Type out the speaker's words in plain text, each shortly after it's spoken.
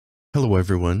Hello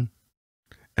everyone,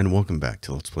 and welcome back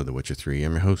to Let's Play The Witcher 3.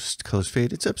 I'm your host, Colors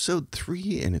Fade. It's episode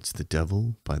 3, and it's The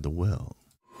Devil by the Well.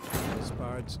 This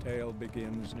bard's tale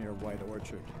begins near White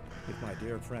Orchard, with my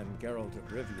dear friend Geralt of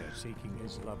Rivia seeking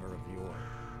his lover of yore,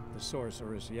 the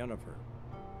sorceress Yennefer.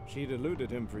 She'd eluded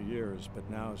him for years, but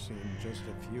now seemed just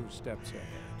a few steps ahead.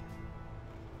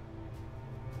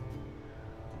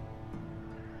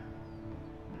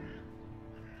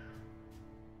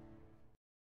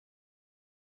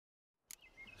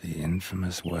 The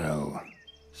infamous well.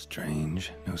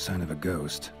 Strange, no sign of a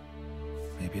ghost.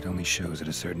 Maybe it only shows at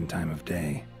a certain time of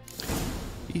day.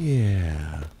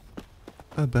 Yeah,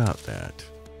 about that.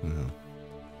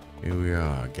 Here we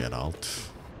are, Geralt.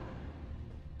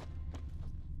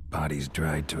 Bodies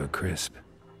dried to a crisp.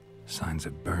 Signs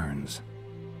of burns.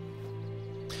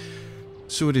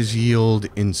 So it is yield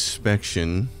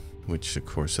inspection, which of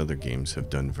course other games have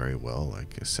done very well,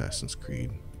 like Assassin's Creed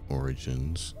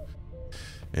Origins,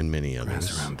 and many others.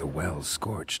 Grass around the well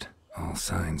scorched. All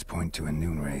signs point to a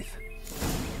Noonwraith.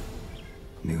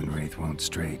 Noonwraith won't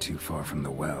stray too far from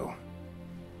the well.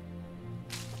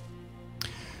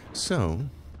 So,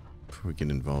 before we get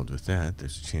involved with that,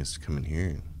 there's a chance to come in here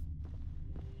and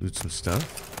loot some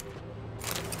stuff.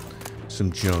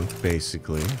 Some junk,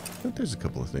 basically. But there's a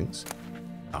couple of things.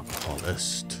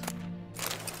 Alcoholist.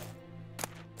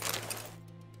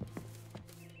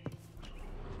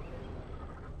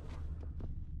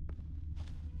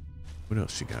 What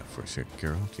else you got for us here,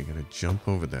 Geralt? You gotta jump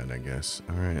over that, I guess.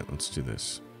 Alright, let's do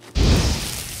this.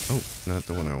 Oh, not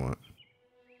the one I want.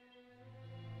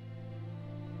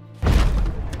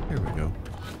 There we go.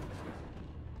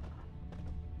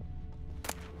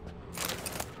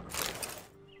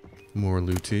 More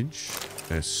lootage.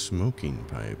 A smoking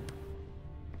pipe.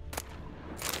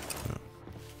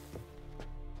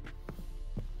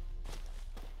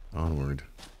 Oh. Onward.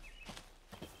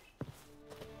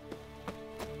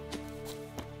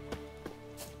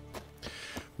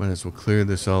 Might as well clear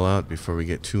this all out before we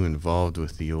get too involved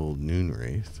with the old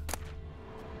Noonwraith.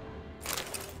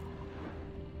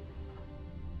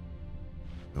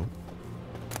 Nope.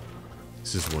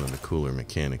 This is one of the cooler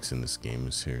mechanics in this game,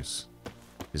 is here's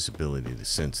his ability to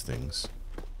sense things.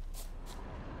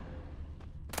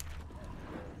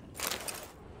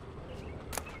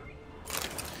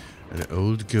 An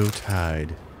old goat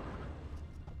hide.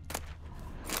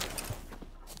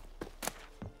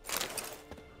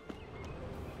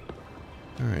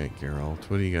 Alright, Geralt,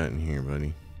 what do you got in here,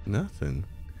 buddy? Nothing.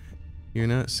 You're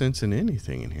not sensing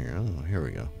anything in here. Oh, here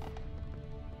we go.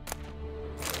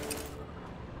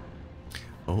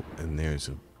 Oh, and there's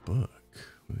a book.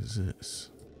 What is this?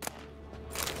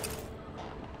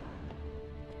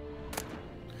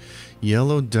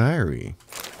 Yellow Diary.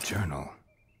 Journal.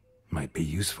 Might be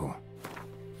useful.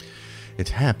 It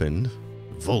happened.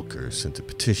 Volker sent a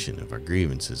petition of our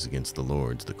grievances against the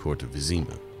lords, the court of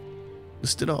Vizima.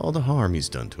 Listed all the harm he's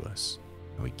done to us.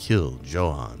 How he killed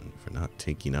Johann for not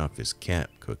taking off his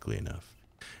cap quickly enough.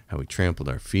 How he trampled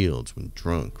our fields when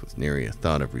drunk with nary a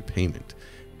thought of repayment.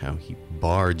 How he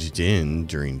barged in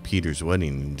during Peter's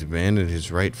wedding and demanded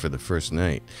his right for the first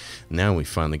night. Now we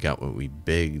finally got what we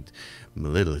begged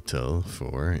Melittle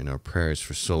for in our prayers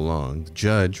for so long. The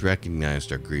judge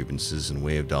recognized our grievances and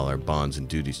waived all our bonds and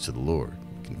duties to the Lord.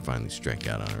 We can finally strike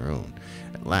out on our own.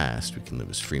 At last, we can live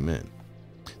as free men.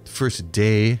 The first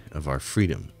day of our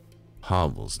freedom.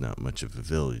 Hovel's not much of a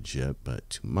village yet, but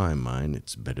to my mind,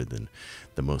 it's better than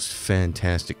the most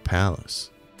fantastic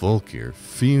palace. Volker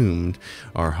fumed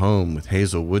our home with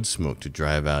hazel wood smoke to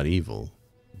drive out evil.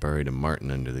 Buried a marten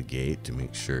under the gate to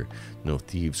make sure no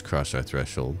thieves cross our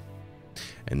threshold.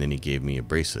 And then he gave me a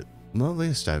bracelet.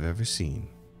 Loveliest I've ever seen.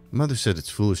 Mother said it's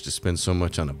foolish to spend so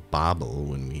much on a bauble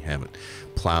when we haven't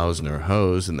plows nor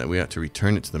hoes, and that we ought to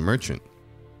return it to the merchant.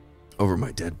 Over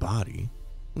my dead body,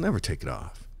 I'll never take it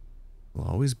off. It'll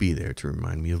always be there to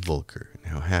remind me of Volker and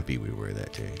how happy we were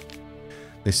that day.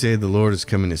 They say the Lord is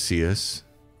coming to see us,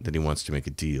 that he wants to make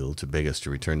a deal to beg us to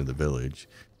return to the village.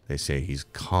 They say he's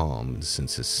calmed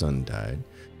since his son died,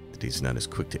 that he's not as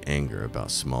quick to anger about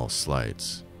small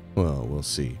slights. Well, we'll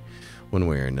see. One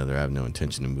way or another, I have no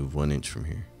intention to move 1 inch from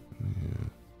here.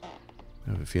 Yeah.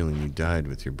 I have a feeling you died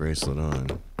with your bracelet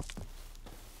on.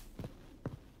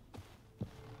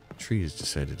 Trees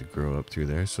decided to grow up through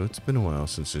there, so it's been a while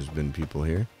since there's been people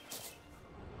here.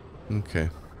 Okay.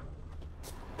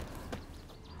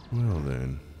 Well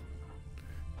then.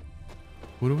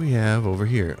 What do we have over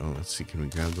here? Oh, let's see. Can we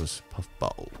grab those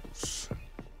puffballs?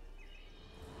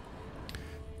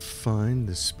 Find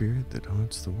the spirit that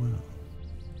haunts the well.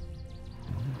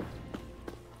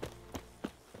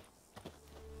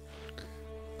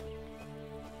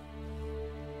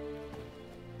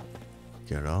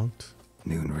 Geralt.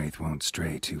 Noonwraith won't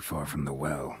stray too far from the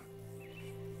well.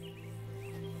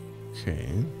 Okay.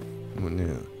 What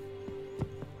now?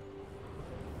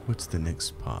 What's the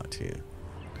next part here?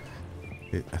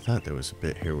 I thought there was a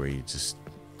bit here where you just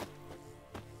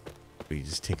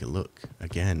take a look. A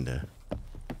gander.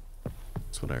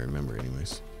 That's what I remember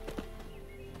anyways.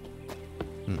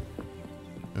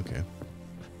 Okay.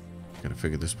 Gotta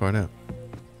figure this part out.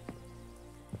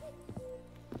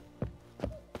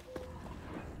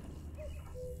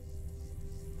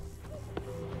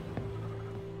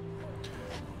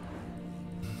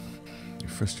 You're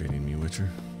frustrating me, Witcher.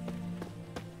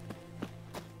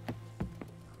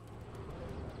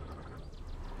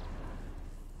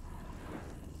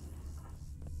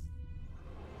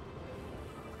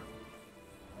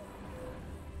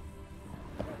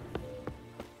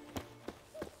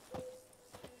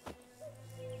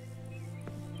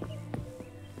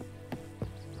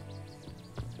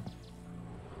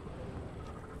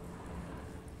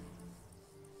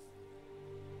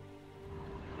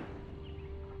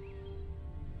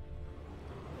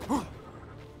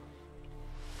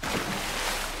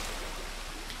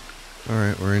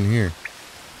 Alright, we're in here.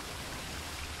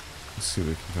 Let's see what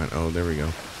we can find. Oh, there we go.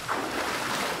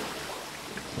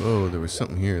 Whoa, there was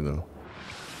something here, though.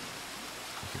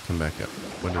 Okay, come back up.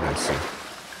 What did I see?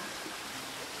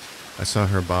 I saw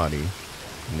her body,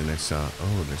 and then I saw...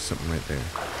 Oh, there's something right there.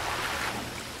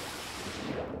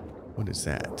 What is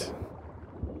that?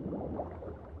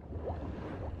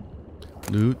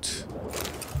 Loot.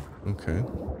 Okay.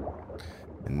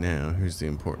 And now, here's the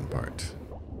important part.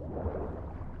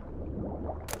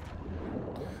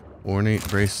 Ornate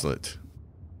bracelet.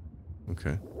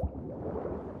 Okay.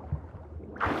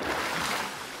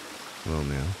 Well,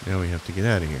 now we have to get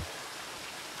out of here.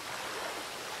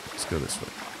 Let's go this way.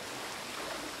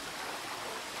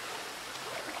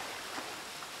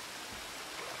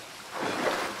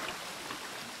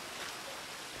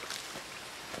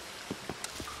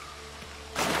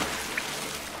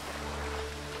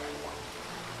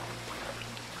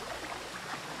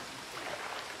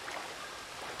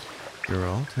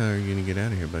 Geralt, how are you gonna get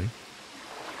out of here, buddy?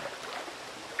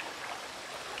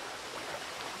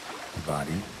 The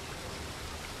body.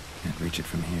 Can't reach it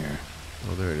from here.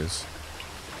 Oh, there it is.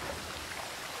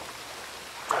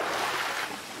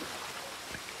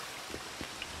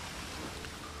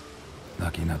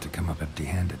 Lucky not to come up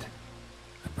empty-handed.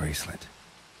 A bracelet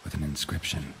with an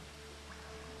inscription.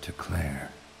 To Claire,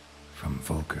 from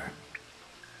Volker.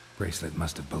 Bracelet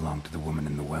must have belonged to the woman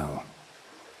in the well.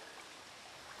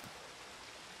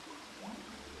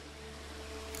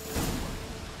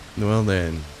 Well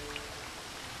then.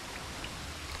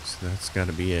 So that's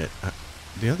gotta be it.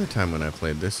 The other time when I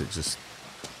played this, he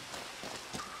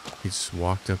just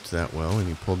walked up to that well and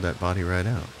he pulled that body right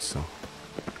out. So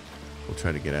we'll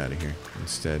try to get out of here.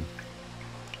 Instead,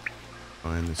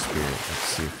 find the spirit. Let's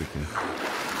see if we can...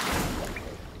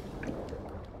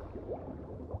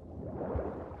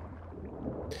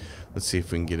 Let's see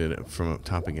if we can get it from up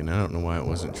top again. I don't know why it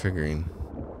wasn't triggering.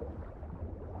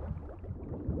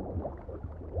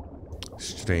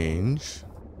 Strange.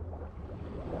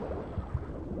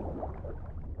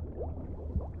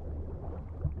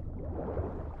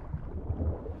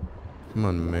 Come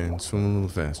on, man. Swim a little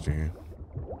faster here.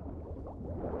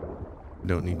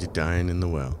 Don't need you dying in the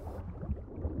well.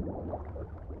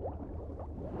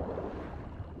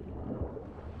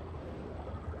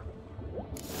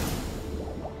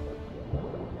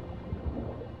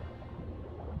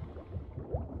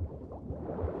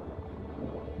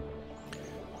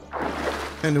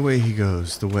 And away he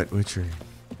goes, the Wet Witcher.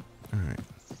 Alright.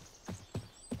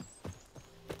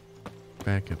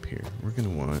 Back up here. We're going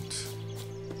to want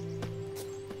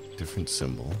a different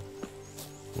symbol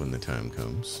when the time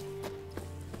comes.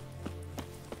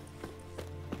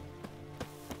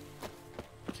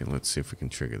 Okay, let's see if we can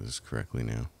trigger this correctly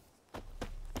now.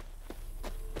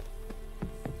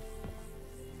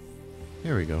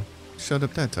 There we go. Shut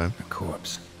up that time. A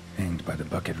corpse, hanged by the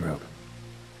bucket rope.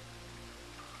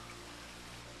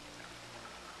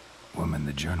 Woman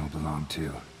the journal belonged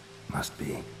to. Must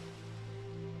be.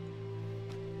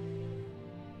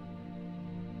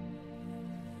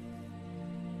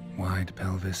 Wide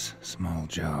pelvis, small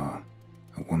jaw.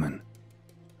 A woman.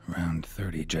 Around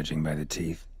 30, judging by the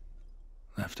teeth.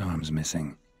 Left arm's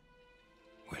missing.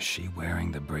 Was she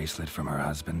wearing the bracelet from her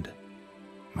husband?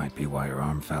 Might be why her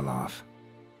arm fell off.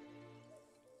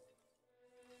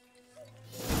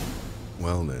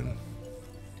 Well then.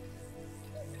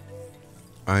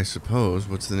 I suppose,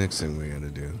 what's the next thing we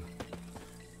gotta do?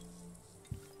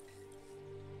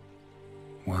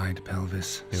 Wide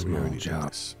pelvis, Yeah, we small already did jaw.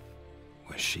 this.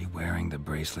 Was she wearing the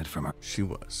bracelet from her? She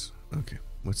was. Okay,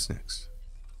 what's next?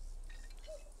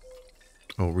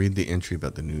 Oh, read the entry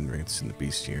about the noon wraiths in the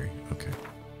bestiary. Okay.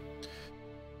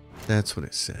 That's what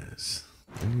it says.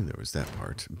 I knew there was that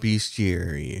part.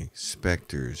 Bestiary,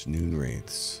 specters, noon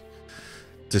wraiths.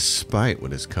 Despite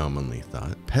what is commonly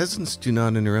thought, peasants do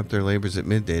not interrupt their labors at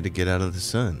midday to get out of the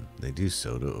sun. They do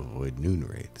so to avoid noon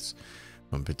wraiths.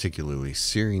 On particularly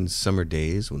searing summer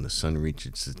days when the sun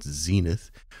reaches its zenith,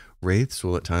 wraiths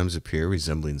will at times appear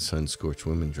resembling sun-scorched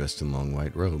women dressed in long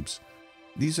white robes.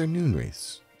 These are noon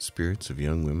wraiths, spirits of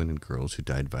young women and girls who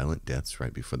died violent deaths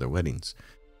right before their weddings.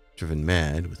 Driven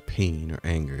mad with pain or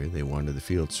anger, they wander the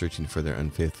field searching for their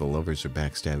unfaithful lovers or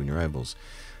backstabbing rivals,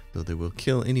 though they will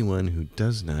kill anyone who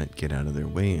does not get out of their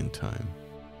way in time.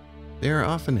 They are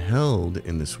often held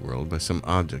in this world by some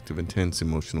object of intense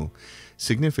emotional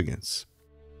significance.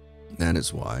 That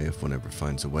is why, if one ever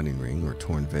finds a wedding ring or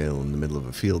torn veil in the middle of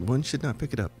a field, one should not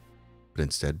pick it up, but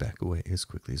instead back away as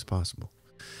quickly as possible.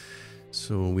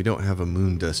 So we don't have a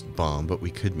moon dust bomb, but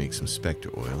we could make some specter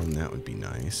oil, and that would be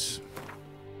nice.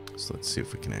 So let's see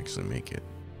if we can actually make it.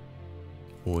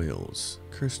 Oils.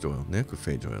 Cursed oil,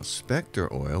 necrophage oil,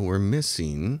 specter oil. We're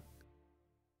missing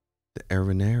the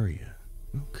arenaria.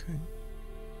 Okay.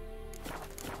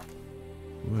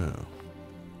 Well.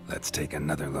 Let's take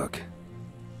another look.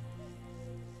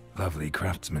 Lovely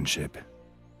craftsmanship,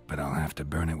 but I'll have to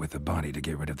burn it with the body to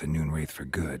get rid of the noon wraith for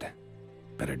good.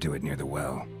 Better do it near the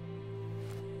well.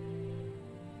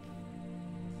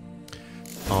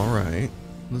 Alright.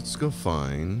 Let's go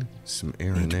find some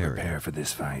arenaria. Need to prepare for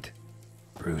this fight.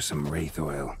 Brew some wraith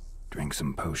oil. Drink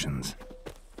some potions.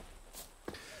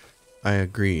 I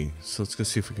agree. So let's go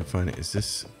see if we can find it. Is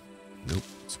this... Nope.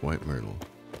 It's white myrtle.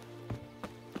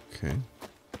 Okay.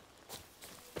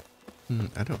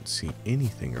 I don't see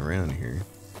anything around here.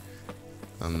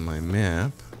 On my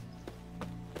map.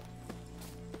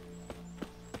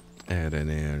 Add an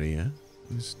area.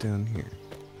 What's down here?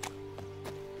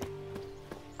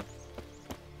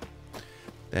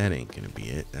 That ain't gonna be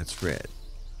it. That's red.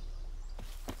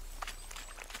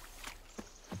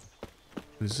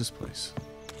 What is this place?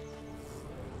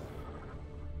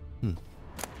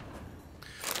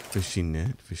 Fishing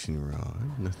net, fishing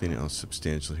rod. Nothing else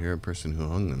substantial here. A person who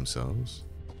hung themselves.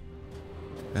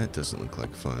 That doesn't look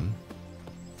like fun.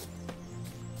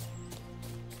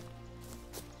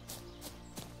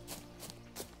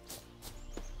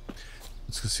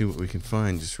 Let's go see what we can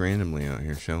find just randomly out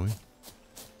here, shall we?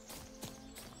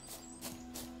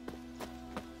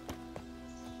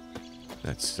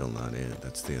 That's still not it.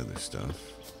 That's the other stuff.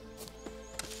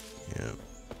 Yeah.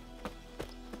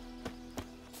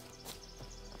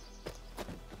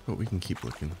 But we can keep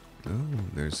looking. Oh,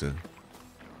 there's a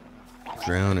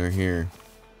drowner here.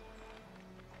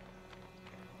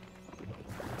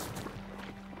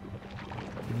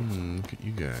 Look at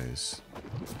you guys.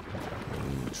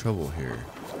 Getting in trouble here.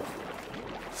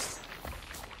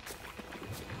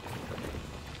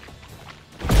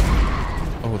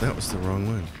 Oh, that was the wrong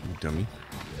one, you dummy.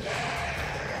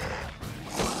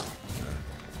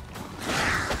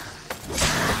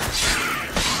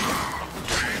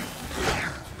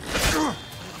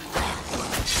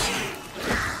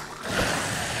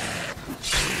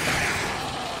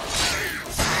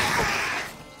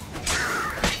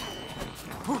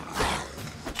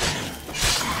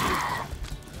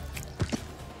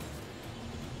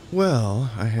 Well,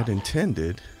 I had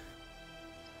intended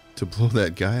to blow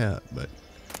that guy up, but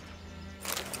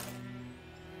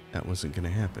that wasn't going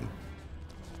to happen.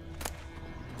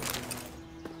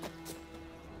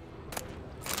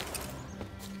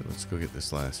 So let's go get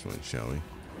this last one, shall we?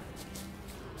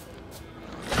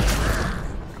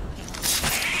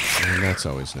 And that's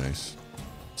always nice.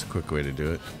 It's a quick way to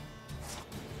do it.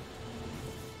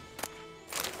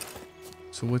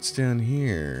 So what's down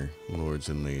here, lords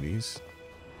and ladies?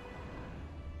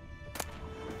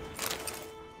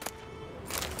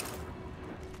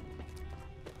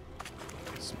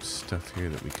 Stuff here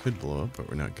that we could blow up, but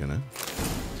we're not gonna.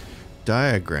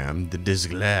 Diagram the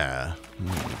Disglare.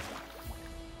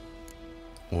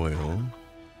 Oil.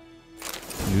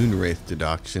 Noon Wraith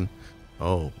deduction.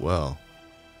 Oh, well.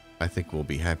 I think we'll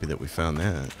be happy that we found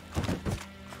that.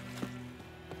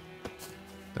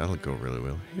 That'll go really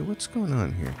well. Hey, what's going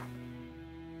on here?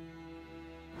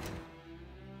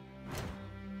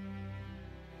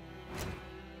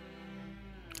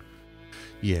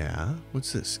 Yeah,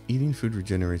 what's this? Eating food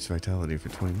regenerates vitality for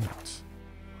 20 minutes.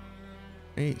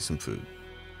 I ate some food.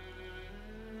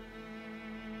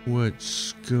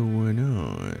 What's going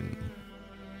on?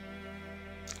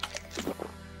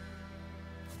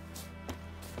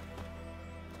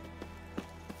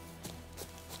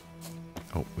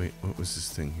 Wait, what was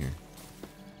this thing here?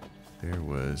 There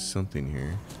was something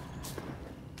here.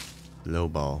 Low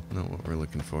ball, not what we're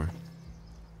looking for.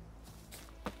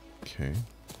 Okay.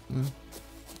 Well.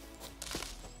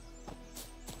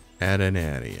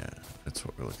 Adanaria. That's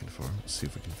what we're looking for. Let's see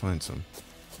if we can find some.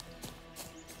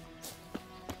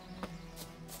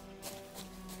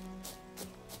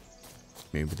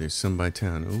 Maybe there's some by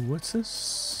town. Oh, what's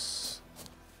this?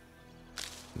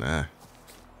 Nah.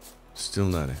 Still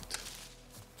not it.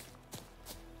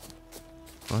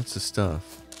 Lots of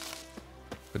stuff.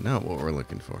 But not what we're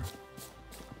looking for.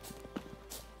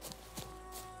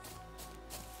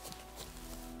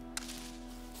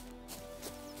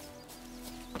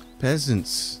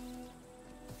 Peasants.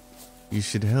 You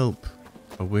should help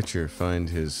a witcher find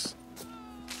his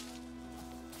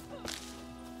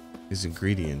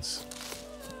ingredients.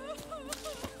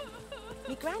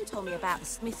 My gran told me about the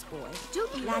Smith's boy.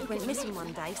 Lad went missing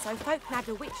one day, so folk nabbed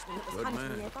a witchman that was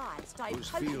hunting nearby. Started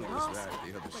poking and asking.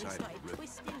 When he started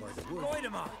twisting.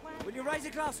 Goidemar, will you raise a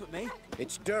glass with me?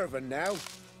 It's Dervan now.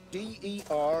 D-E-R-V-A-N.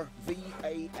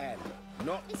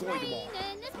 Not Goidemar.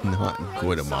 Not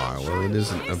Guidamar. Well, it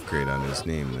is an upgrade on his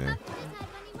name there.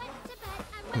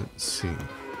 Let's see.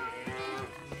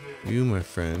 You, my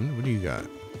friend, what do you got?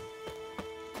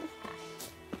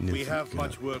 We have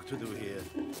much work to do here.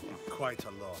 Quite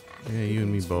a lot. Yeah, you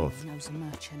and me both. Knows a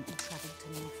merchant who travelled to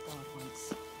Nilfgaard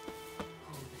once.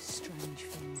 Oh, the strange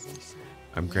things he said.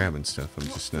 I'm grabbing stuff. I'm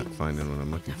just not finding what I'm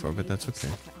looking for, but that's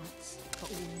okay.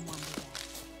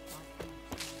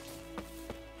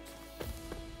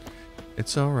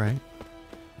 It's all right.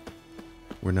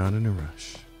 We're not in a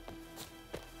rush.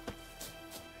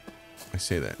 I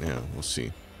say that now. We'll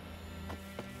see.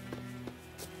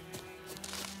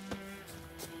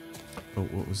 Oh,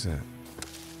 what was that?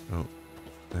 Oh,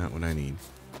 not what I need.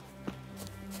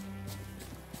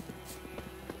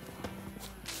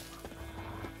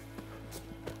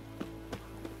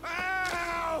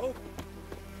 Ow!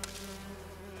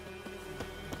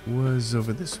 Was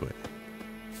over this way.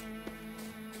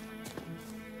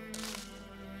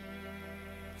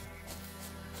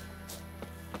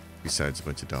 Besides a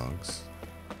bunch of dogs.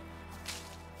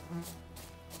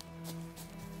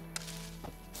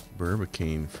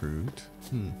 Barbicane fruit.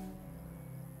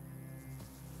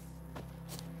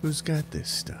 Who's got this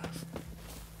stuff?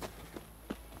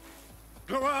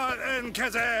 Go on, and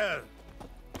Kazer!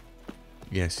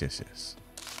 Yes, yes, yes.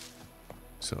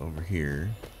 So over here.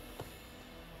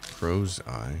 Crow's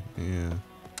eye. Yeah.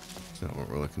 It's not what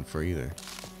we're looking for either.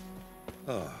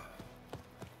 Oh.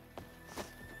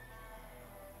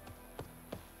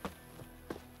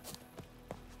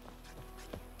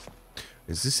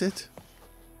 Is this it?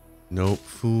 Nope.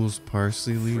 Fool's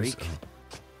parsley leaves. Oh,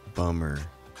 bummer.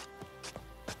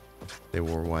 They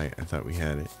wore white. I thought we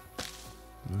had it.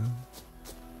 Well,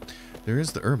 there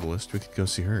is the herbalist. We could go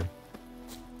see her.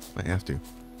 Might have to.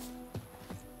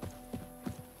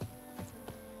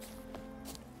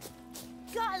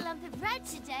 Got a lump of bread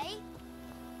today.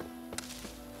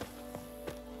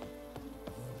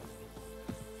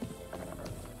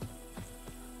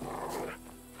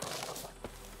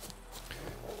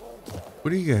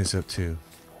 What are you guys up to?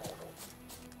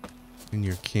 In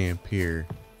your camp here?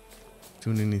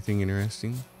 Doing anything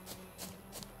interesting?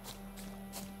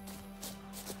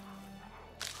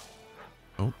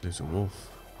 Oh, there's a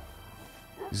wolf.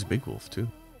 He's a big wolf too.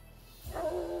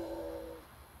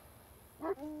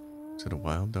 Is it a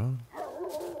wild dog?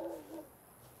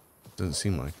 Doesn't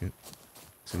seem like it.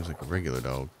 Seems like a regular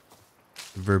dog.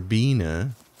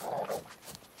 Verbena.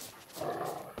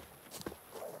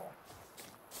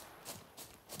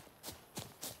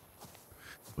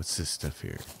 What's this stuff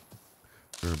here?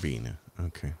 Verbena.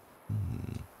 Okay.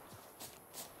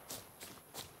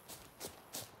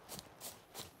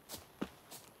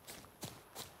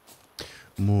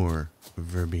 More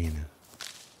verbena.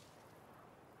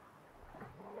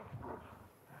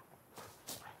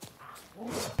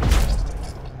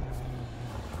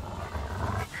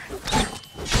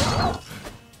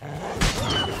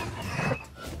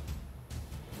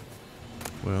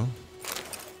 Well,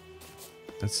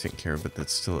 that's taken care of, but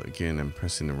that's still, again, I'm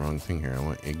pressing the wrong thing here. I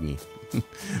want Igni.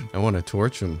 I want to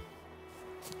torch him.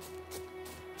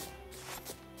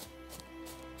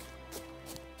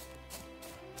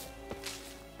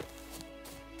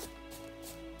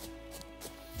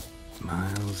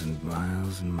 Miles and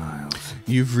miles and miles.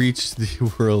 You've reached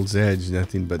the world's edge.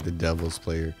 Nothing but the devil's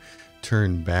player.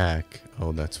 Turn back.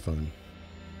 Oh, that's fun.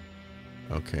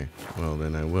 Okay. Well,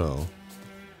 then I will.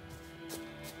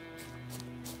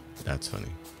 That's funny.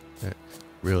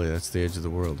 Really, that's the edge of the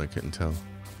world. I couldn't tell.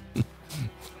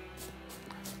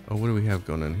 Oh, what do we have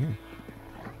going on here?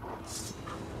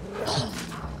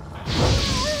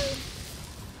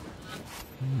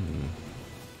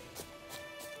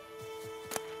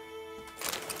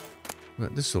 What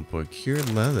about this little boy?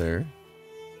 Cured leather.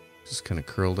 Just kind of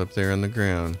curled up there on the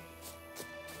ground.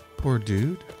 Poor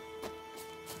dude.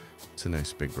 It's a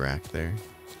nice big rack there.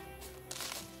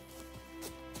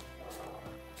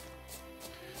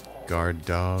 Guard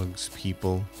dogs,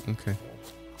 people. Okay.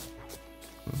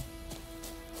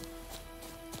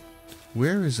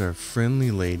 Where is our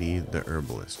friendly lady, the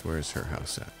herbalist? Where is her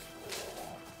house at?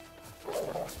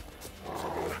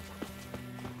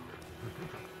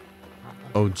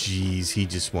 Oh, geez. He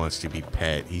just wants to be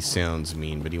pet. He sounds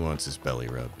mean, but he wants his belly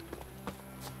rubbed.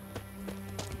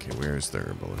 Okay, where is the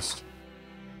herbalist?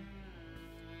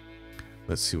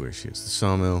 Let's see where she is. The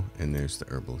sawmill, and there's the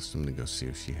herbalist. I'm going to go see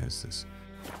if she has this.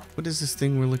 What is this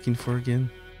thing we're looking for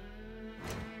again?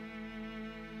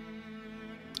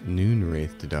 Noon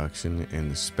Wraith deduction and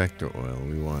the Spectre oil.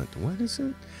 We want, what is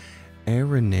it?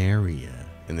 Arenaria.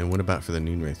 And then what about for the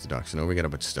Noon Wraith deduction? Oh, we got a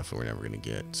bunch of stuff that we're never going to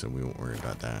get, so we won't worry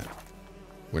about that.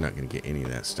 We're not going to get any of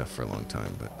that stuff for a long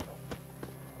time, but...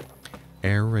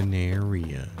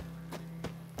 Arenaria.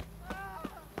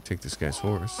 Take this guy's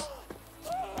horse.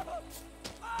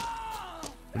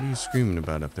 What are you screaming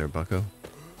about up there, bucko?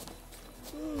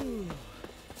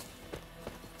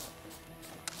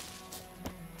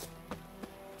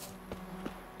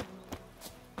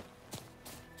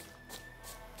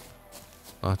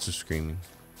 Lots of screaming.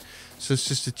 So it's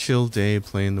just a chill day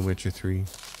playing The Witcher 3.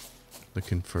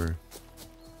 Looking for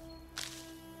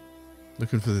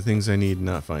the things I need and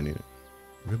not finding it.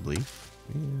 Rib leaf?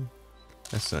 Yeah.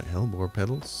 That's not hellebore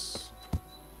petals.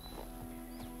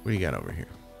 What do you got over here?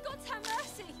 God's have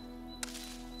mercy.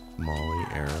 Molly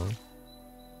arrow.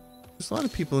 There's a lot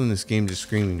of people in this game just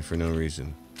screaming for no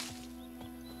reason.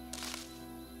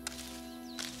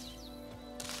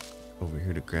 Over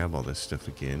here to grab all this stuff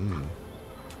again.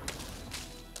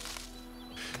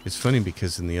 It's funny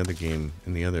because in the other game,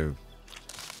 in the other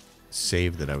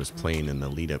save that I was playing in the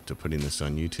lead up to putting this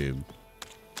on YouTube,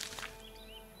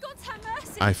 God's have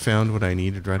mercy. I found what I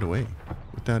needed right away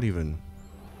without even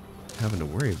having to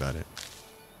worry about it.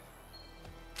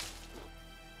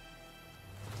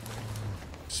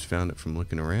 Just found it from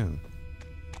looking around.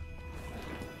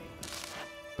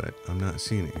 But I'm not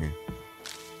seeing it here.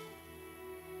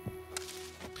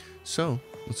 So,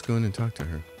 let's go in and talk to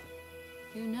her.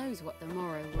 Who knows what the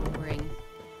morrow will bring?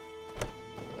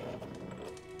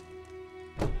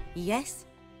 Yes?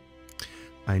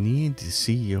 I need to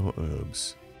see your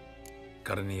herbs.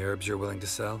 Got any herbs you're willing to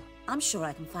sell? I'm sure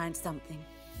I can find something.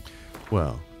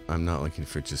 Well, I'm not looking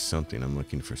for just something. I'm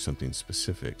looking for something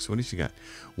specific. So what does she got?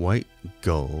 White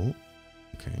gull.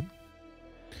 Okay.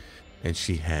 And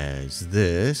she has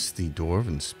this, the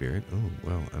Dwarven Spirit. Oh,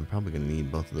 well, I'm probably going to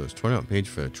need both of those. 20 page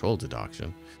for a troll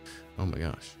deduction. Oh my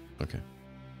gosh. Okay.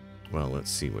 Well,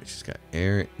 let's see what she's got.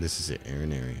 This is it,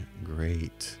 Arenaria.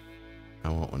 Great. I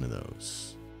want one of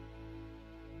those.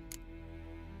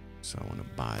 So I want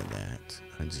to buy that.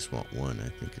 I just want one, I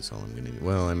think is all I'm going to need.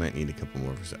 Well, I might need a couple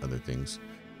more for other things.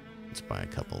 Let's buy a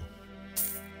couple.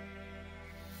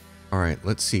 All right,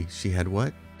 let's see. She had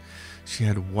what? She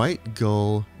had White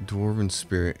Gull, Dwarven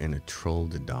Spirit, and a Troll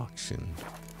Deduction.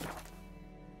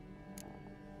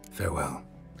 Farewell.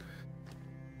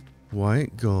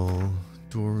 White Gull,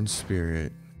 Dwarven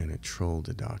Spirit, and a Troll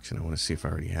Deduction. I want to see if I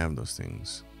already have those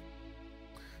things.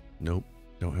 Nope.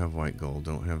 Don't have White Gold.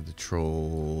 Don't have the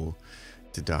Troll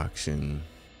Deduction.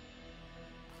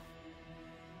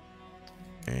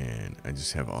 And I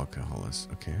just have Alcoholus.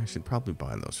 Okay, I should probably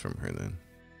buy those from her then.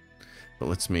 But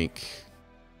let's make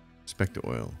Spectre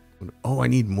Oil. Oh, I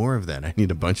need more of that. I need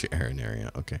a bunch of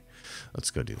Arenaria. Okay, let's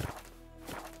go do that.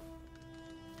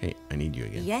 Hey, I need you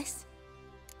again. Yes?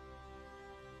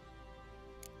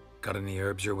 Got any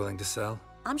herbs you're willing to sell?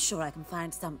 I'm sure I can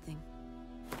find something.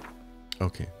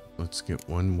 Okay, let's get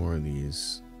one more of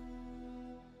these.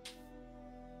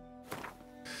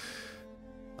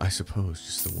 I suppose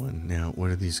just the one. Now, what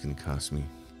are these going to cost me?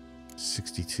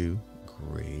 62.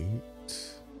 Great.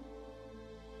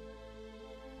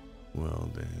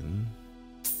 Well then,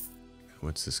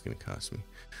 what's this going to cost me?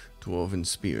 Dwarven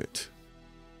Spirit.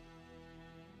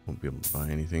 Won't be able to buy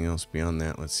anything else beyond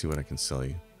that. Let's see what I can sell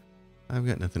you. I've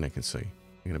got nothing I can sell you.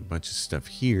 I got a bunch of stuff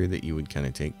here that you would kind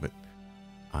of take, but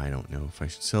I don't know if I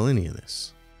should sell any of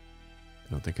this.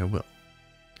 I don't think I will.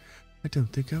 I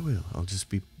don't think I will. I'll just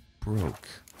be broke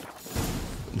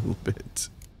a little bit.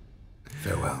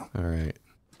 Farewell. All right.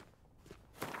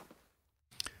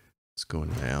 Let's go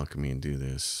into alchemy and do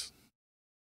this.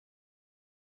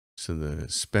 So the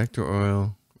Spectre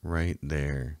Oil right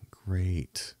there.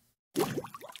 Great.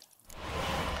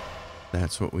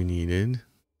 That's what we needed.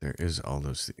 There is all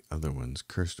those other ones.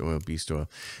 Cursed Oil, Beast Oil,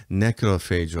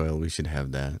 Necrophage Oil. We should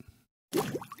have that.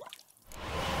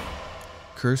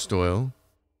 cursed oil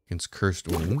against cursed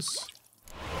ones.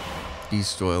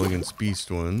 Beast oil against beast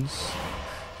ones.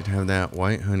 Could have that.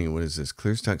 White honey, what is this?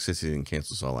 Clears toxicity and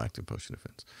cancels all active potion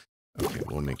defense. Okay,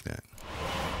 we'll make that.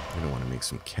 We're gonna want to make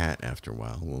some cat after a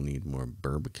while. We'll need more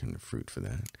Barbican fruit for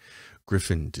that.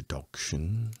 Griffin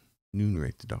deduction. Noon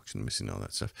wraith deduction, missing all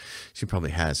that stuff. She probably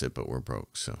has it, but we're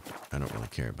broke, so I don't really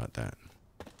care about that.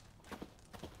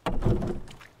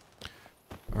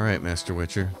 Alright, Master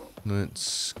Witcher.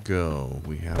 Let's go.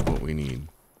 We have what we need.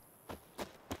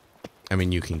 I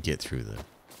mean, you can get through the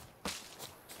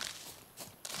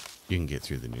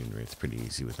Noon Wraith pretty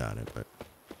easy without it, but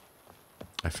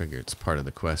I figure it's part of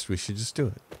the quest. We should just do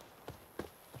it.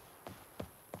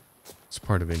 It's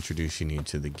part of introducing you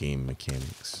to the game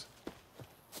mechanics.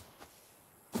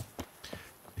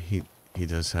 He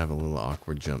does have a little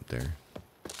awkward jump there,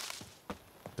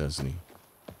 doesn't he?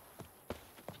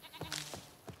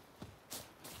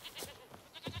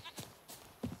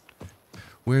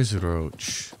 Where's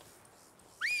Roach?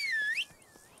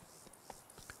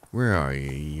 Where are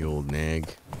you, you old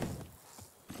nag?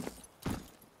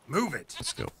 Move it.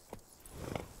 Let's go.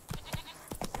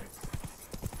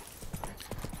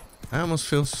 I almost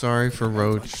feel sorry for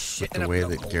Roach with the way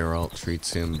that Geralt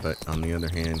treats him, but on the other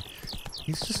hand,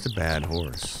 he's just a bad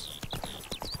horse.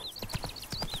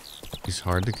 He's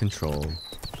hard to control.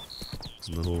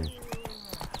 He's a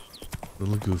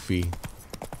little goofy.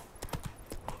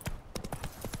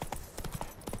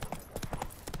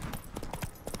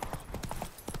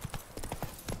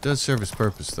 Does serve his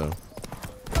purpose, though.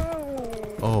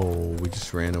 Oh, we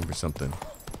just ran over something.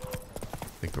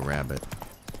 Like a rabbit.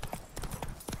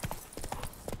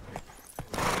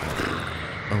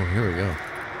 Oh, here we go.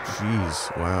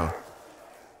 Jeez, wow.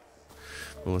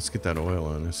 Well, let's get that oil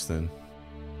on us then.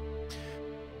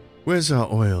 Where's our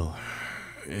oil?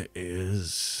 It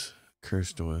is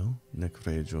cursed oil,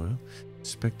 necrophage oil,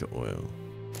 spectre oil,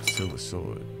 silver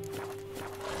sword.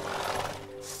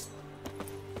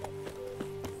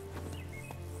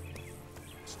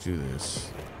 Let's do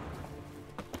this.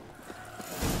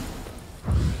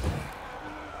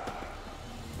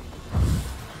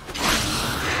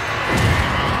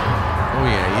 Oh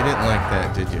yeah, you didn't like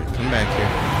that, did you? Come back here.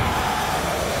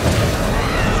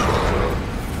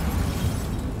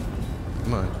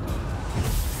 Come on.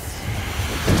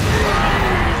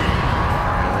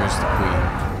 Where's the queen?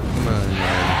 Come on,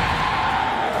 man.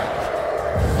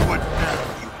 What now,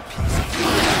 you piece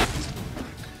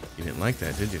of... You didn't like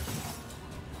that, did you?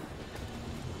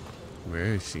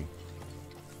 Where is she?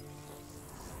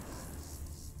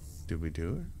 Did we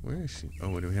do her? Where is she? Oh,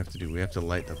 what do we have to do? We have to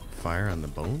light the fire on the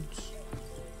bones?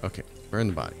 Okay, burn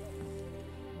the body.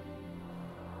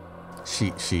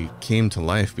 She came to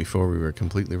life before we were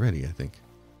completely ready, I think.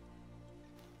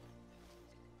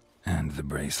 And the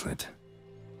bracelet.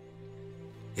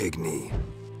 Igni.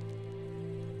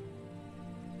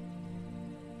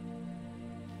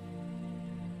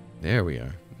 There we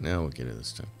are. Now we'll get it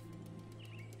this time.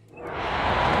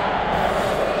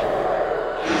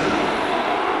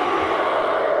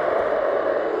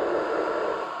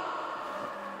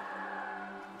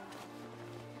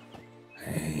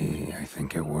 Hey, I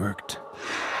think it worked.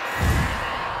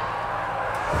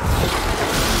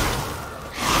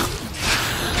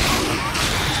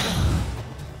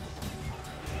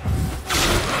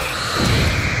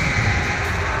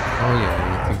 Oh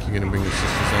yeah, you think you're gonna bring your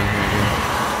sisters on here again?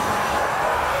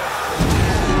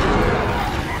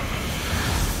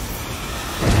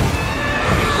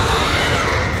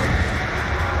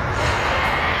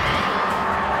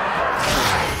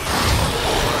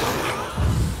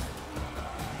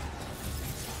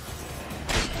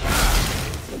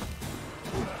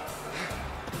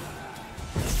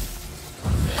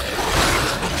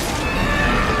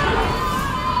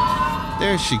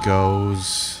 There she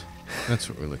goes. That's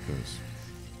what we're looking for.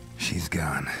 She's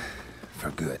gone.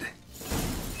 For good.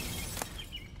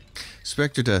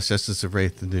 Spectre Dust, Essence of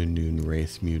Wraith, the Noon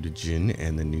Wraith Mutagen,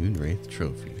 and the Noon Wraith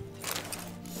Trophy.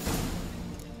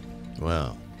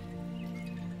 Well,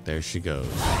 there she goes.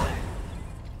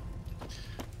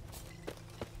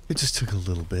 It just took a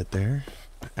little bit there.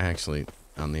 Actually,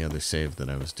 on the other save that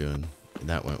I was doing,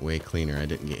 that went way cleaner. I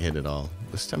didn't get hit at all.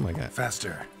 This time I got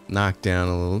Faster. knocked down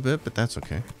a little bit, but that's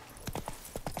okay.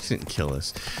 She didn't kill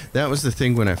us. That was the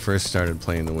thing when I first started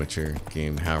playing the Witcher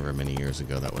game, however many years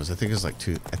ago that was. I think it was like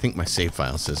I think my save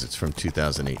file says it's from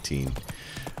 2018.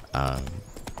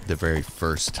 The very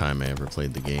first time I ever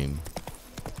played the game.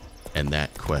 And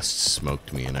that quest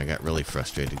smoked me, and I got really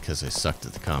frustrated because I sucked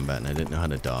at the combat and I didn't know how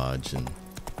to dodge, and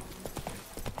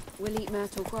We'll eat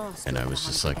myrtle grass. I was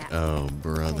just like, oh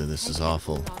brother, this is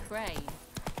awful.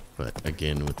 But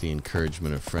again, with the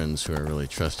encouragement of friends who I really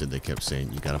trusted, they kept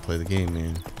saying, you gotta play the game,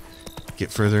 man.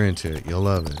 Get further into it. You'll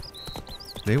love it.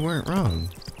 They weren't wrong.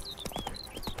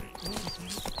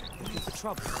 Looking for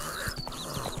trouble.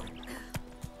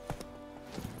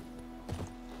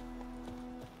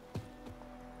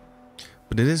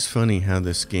 But it is funny how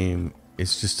this game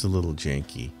is just a little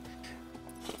janky.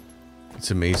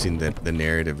 It's amazing that the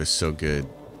narrative is so good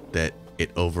that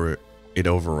it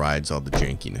overrides all the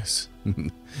jankiness.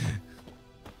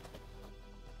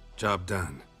 Job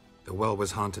done. The well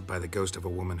was haunted by the ghost of a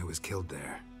woman who was killed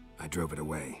there. I drove it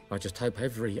away. I just hope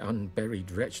every unburied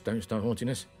wretch don't start haunting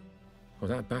us. Well,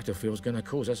 that battlefield's gonna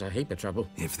cause us a heap of trouble.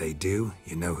 If they do,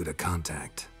 you know who to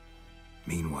contact.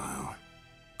 Meanwhile,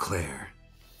 Claire,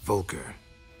 Volker.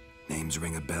 Names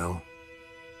ring a bell?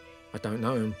 I don't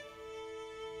know him.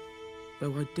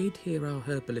 Though I did hear our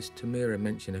herbalist Tamira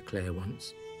mention a Claire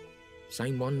once.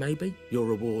 Same one, maybe? Your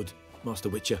reward, Master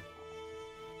Witcher.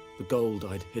 The gold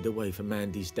I'd hid away for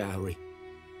Mandy's dowry.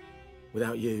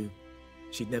 Without you,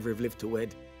 she'd never have lived to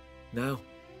wed. Now,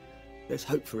 there's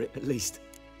hope for it, at least.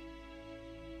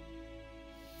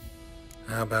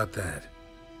 How about that?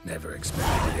 Never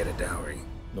expected to get a dowry.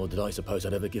 Nor did I suppose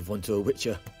I'd ever give one to a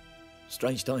Witcher.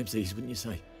 Strange times these, wouldn't you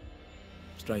say?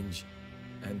 Strange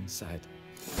and sad.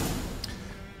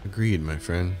 Agreed, my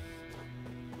friend.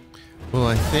 Well,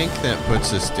 I think that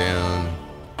puts us down.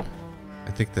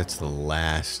 I think that's the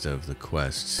last of the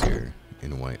quests here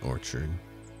in White Orchard.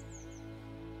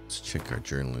 Let's check our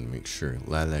journal and make sure.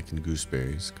 Lilac and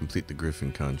gooseberries. Complete the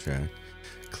Griffin contract.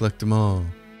 Collect them all.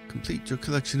 Complete your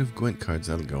collection of Gwent cards.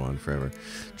 That'll go on forever.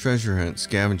 Treasure hunt.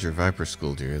 Scavenger. Viper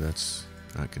School deer. That's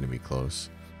not going to be close.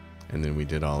 And then we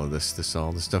did all of this,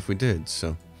 all the stuff we did.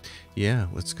 So, yeah,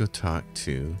 let's go talk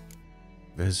to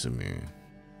Vesemir.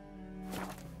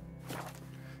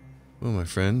 Well, my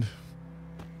friend,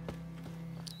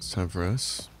 it's time for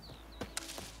us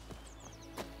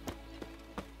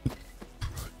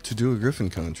to do a Griffin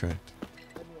contract.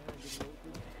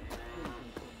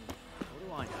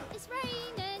 It's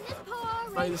raining, it's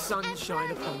pouring. May the sun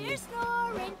shine upon you.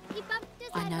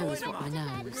 I knows what I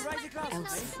knows.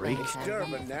 Else Freaks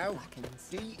German now.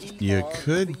 You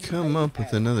could come up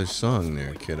with another song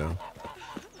there, kiddo.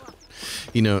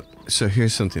 You know, so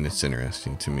here's something that's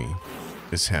interesting to me,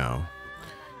 is how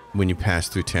when you pass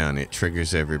through town, it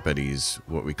triggers everybody's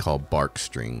what we call bark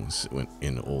strings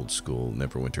in old school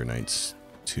Neverwinter Nights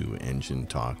 2 engine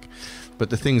talk. But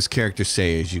the things characters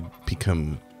say as you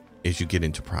get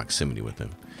into proximity with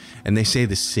them. And they say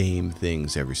the same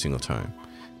things every single time.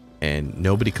 And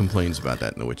nobody complains about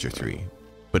that in The Witcher 3.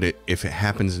 But if it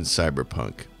happens in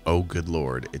Cyberpunk, oh good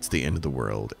lord, it's the end of the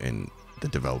world and the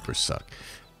developers suck.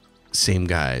 Same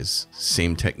guys,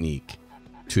 same technique,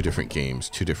 2 different games,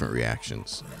 2 different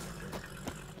reactions.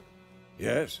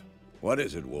 Yes? What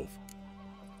is it, Wolf?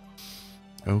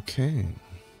 Okay.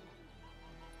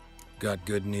 Got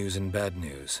good news and bad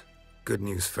news. Good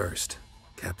news first.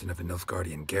 Captain of the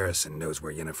Nilfgaardian garrison knows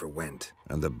where Yennefer went.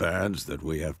 And the bad's that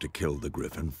we have to kill the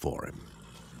Griffin for him.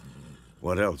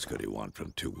 What else could he want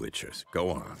from 2 witchers? Go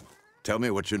on. Tell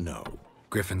me what you know.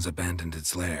 Griffin's abandoned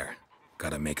its lair.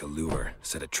 Gotta make a lure,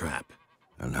 set a trap.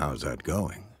 And how's that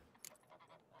going?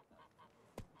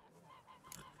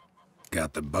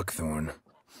 Got the buckthorn.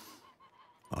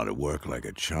 Ought to work like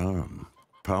a charm.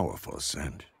 Powerful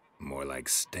scent. More like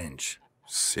stench.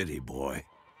 City boy.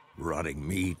 Rotting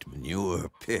meat,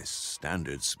 manure, piss,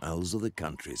 standard smells of the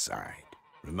countryside.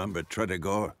 Remember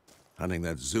Tredegor? Hunting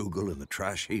that Zoogle in the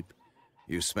trash heap?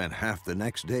 You spent half the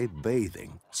next day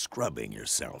bathing, scrubbing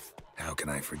yourself. How can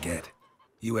I forget?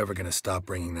 You ever gonna stop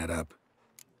bringing that up?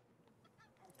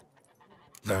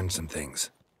 Learned some things.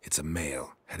 It's a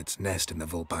male, had its nest in the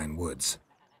Vulpine Woods.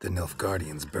 The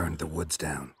Nilfgaardians burned the woods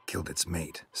down, killed its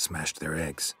mate, smashed their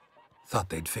eggs. Thought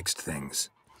they'd fixed things.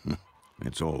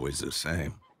 It's always the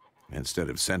same. Instead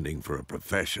of sending for a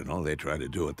professional, they try to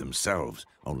do it themselves,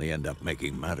 only end up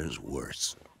making matters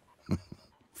worse.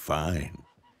 Fine.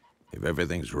 If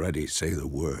everything's ready, say the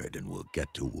word and we'll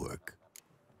get to work.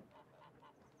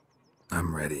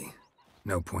 I'm ready.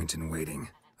 No point in waiting.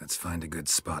 Let's find a good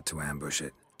spot to ambush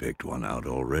it. Picked one out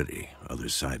already, other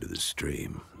side of the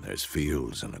stream. There's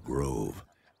fields and a grove.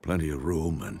 Plenty of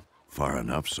room and far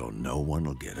enough so no one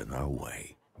will get in our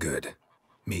way. Good.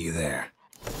 Meet you there.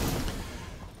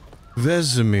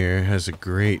 Vesemir has a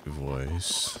great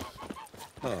voice.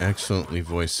 Excellently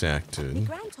voice acted.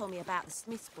 My gran told me about the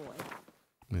Smith's boy.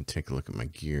 I'm going to take a look at my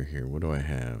gear here. What do I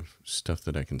have? Stuff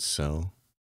that I can sell?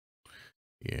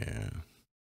 Yeah.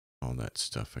 All that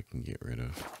stuff I can get rid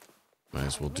of. Might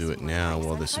as well do it now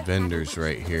while this vendor's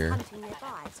right here.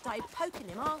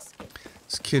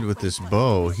 This kid with this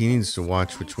bow, he needs to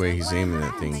watch which way he's aiming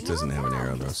that thing. He doesn't have an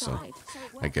arrow though, so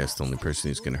I guess the only person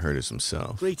who's going to hurt is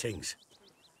himself. Greetings.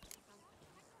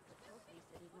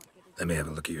 Let me have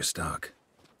a look at your stock.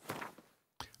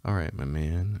 All right, my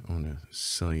man. I want to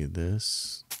sell you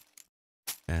this,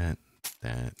 that,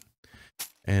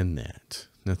 and that.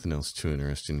 Nothing else too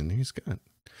interesting in there. He's got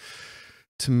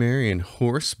Temerian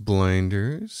horse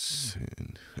blinders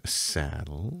and a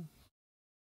saddle.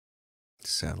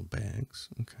 Saddlebags.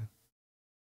 Okay.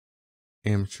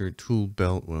 Amateur tool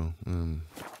belt. Well, I'm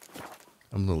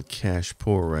a little cash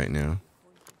poor right now.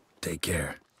 Take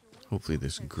care. Hopefully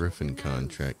this Griffin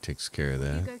contract takes care of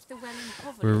that.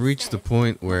 We reached the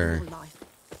point where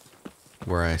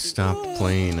I stopped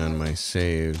playing on my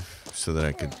save so that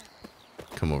I could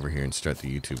come over here and start the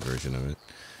YouTube version of it.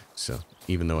 So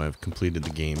even though I've completed the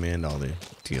game and all the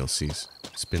DLCs,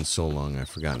 it's been so long I've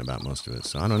forgotten about most of it.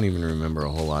 So I don't even remember a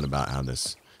whole lot about how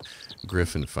this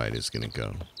Griffin fight is going to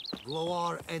go.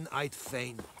 I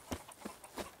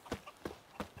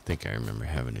think I remember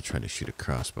having to try to shoot a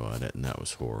crossbow at it, and that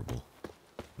was horrible.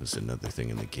 It was another thing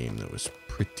in the game that was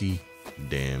pretty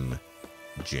damn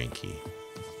janky.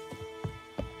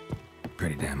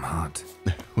 Pretty damn hot.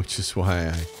 Which is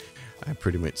why I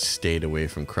pretty much stayed away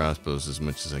from crossbows as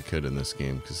much as I could in this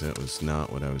game, because that was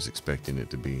not what I was expecting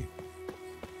it to be.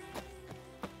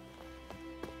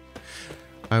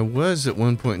 I was at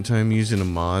one point in time using a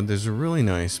mod. There's a really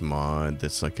nice mod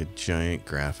that's like a giant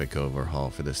graphic overhaul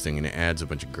for this thing, and it adds a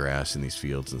bunch of grass in these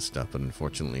fields and stuff, but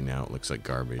unfortunately now it looks like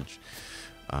garbage.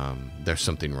 There's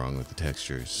something wrong with the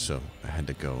textures, so I had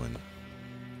to go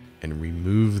and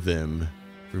remove them.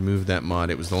 Remove that mod.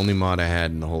 It was the only mod I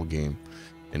had in the whole game,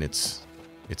 and it's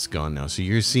gone now. So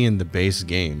you're seeing the base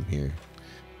game here.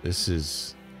 This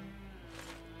is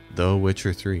The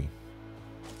Witcher 3.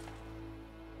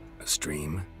 A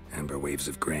stream, amber waves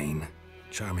of grain,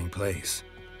 charming place,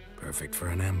 perfect for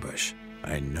an ambush.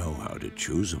 I know how to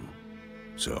choose them.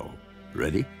 So,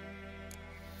 ready?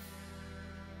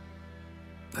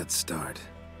 Let's start.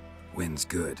 Wind's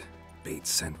good. Bait's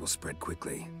scent will spread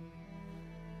quickly.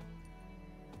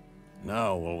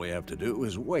 Now all we have to do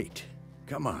is wait.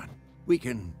 Come on. We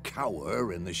can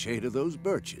cower in the shade of those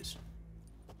birches.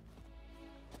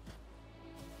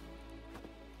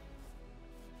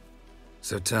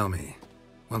 So tell me,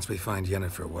 once we find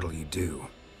Yennefer, what'll you do?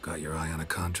 Got your eye on a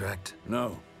contract?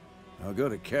 No. I'll go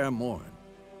to Kaer Morhen.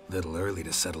 Little early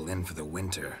to settle in for the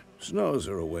winter. Snows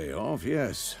are a way off,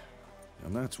 yes.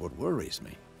 And that's what worries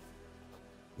me.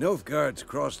 Nilfgaard's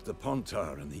crossed the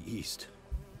Pontar in the east.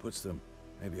 Puts them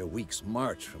maybe a week's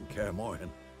march from Kaer Morhen.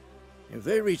 If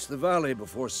they reach the valley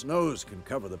before snows can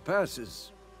cover the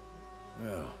passes,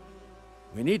 well,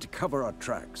 we need to cover our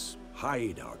tracks,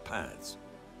 hide our paths.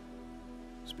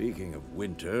 Speaking of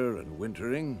winter and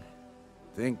wintering,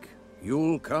 think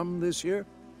you'll come this year?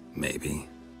 Maybe.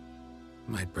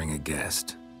 Might bring a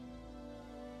guest.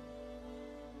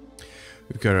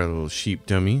 We've got our little sheep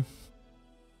dummy.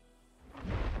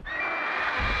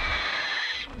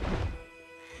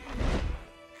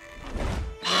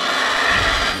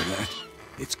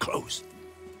 It's close.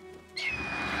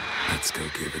 Let's go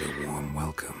give it a warm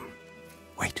welcome.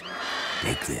 Wait,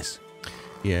 take this.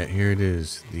 Yeah, here it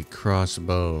is. The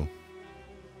crossbow.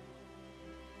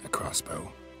 A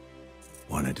crossbow.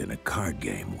 Won it in a card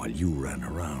game while you ran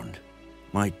around.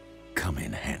 Might come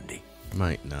in handy.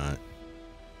 Might not.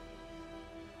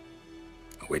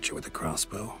 A witcher with a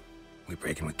crossbow? We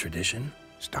breaking with tradition?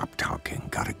 Stop talking.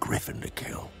 Got a griffin to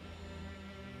kill.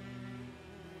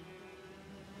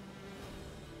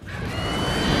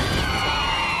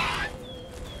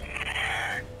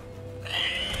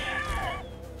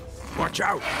 Watch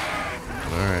out!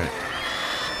 Alright.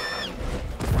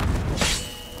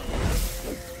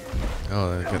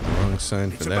 Oh, I got the wrong sign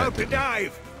for that. It's about to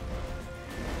dive!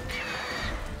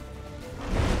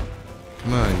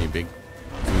 Come on, you big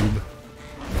goob.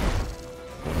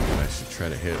 Oh, I should try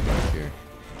to hit it back here.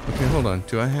 Okay, hold on.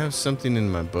 Do I have something in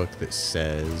my book that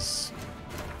says...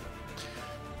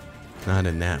 Not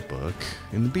in that book.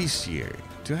 In the bestiary.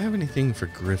 Do I have anything for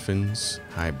griffins?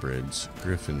 Hybrids.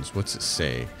 Griffins. What's it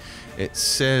say? It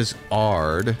says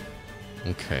Ard.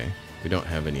 Okay. We don't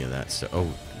have any of that stuff.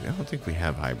 Oh, I don't think we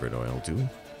have hybrid oil, do we?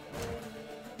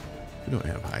 We don't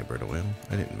have hybrid oil.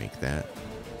 I didn't make that.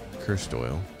 Cursed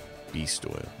oil. Beast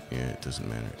oil. Yeah, it doesn't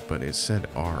matter. But it said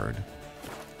Ard.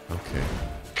 Okay.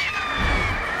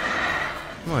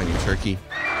 Come on, you turkey.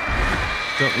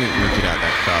 Don't make me get out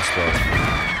that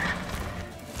crossbow.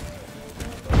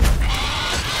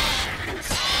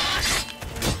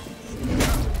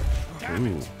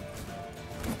 Ooh.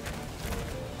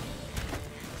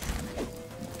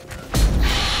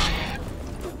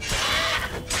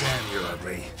 Damn, you're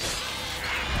ugly.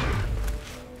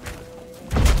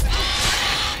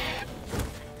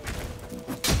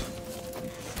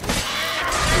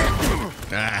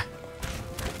 Ah.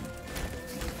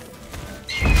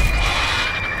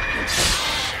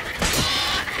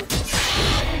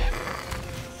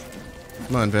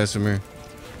 Come on, Vesemir.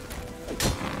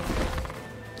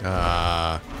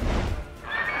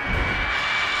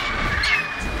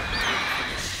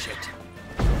 Shit.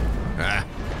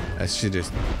 I should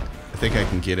just... I think I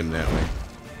can get him that way.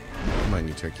 Come on,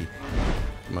 you turkey.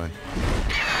 Come on.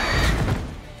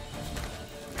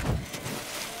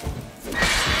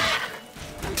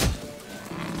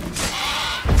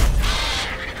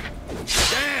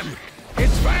 Damn!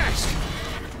 It's fast!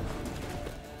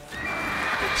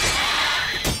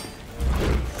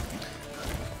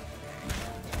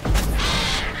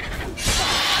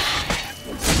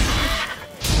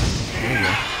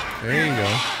 There you go.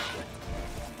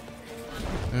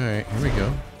 Alright, here we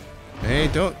go. Hey,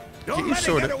 don't get your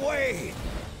sword up. Away!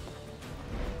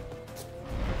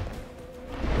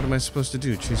 What am I supposed to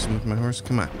do? Chase him with my horse?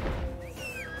 Come on.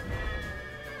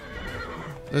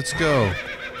 Let's go.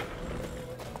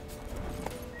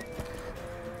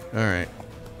 Alright.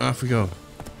 Off we go.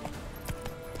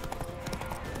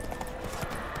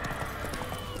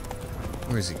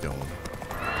 Where is he going?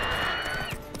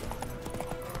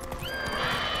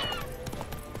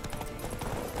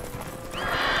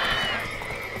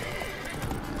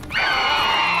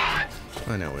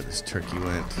 Find out where this turkey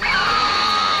went.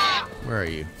 Where are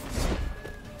you?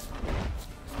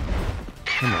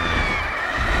 Come on.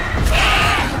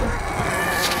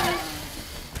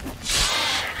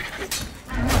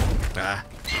 Ah.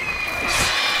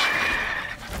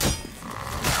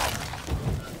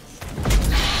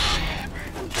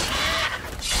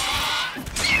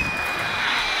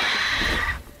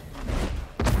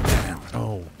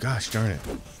 Oh, gosh darn it.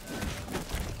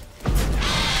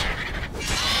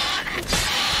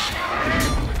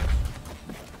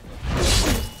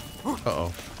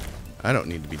 Uh-oh. I don't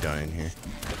need to be dying here.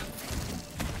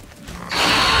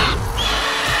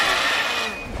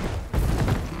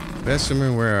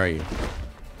 Vesemir, where are you?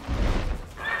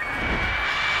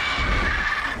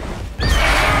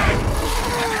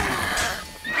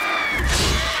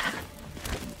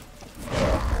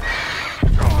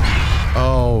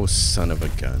 Oh, son of a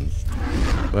gun.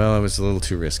 Well, I was a little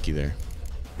too risky there.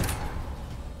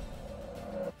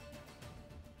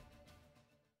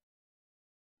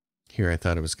 Here, I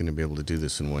thought I was going to be able to do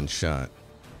this in one shot.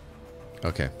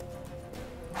 Okay.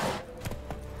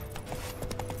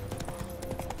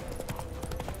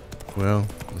 Well,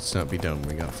 let's not be dumb.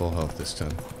 We got full health this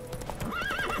time.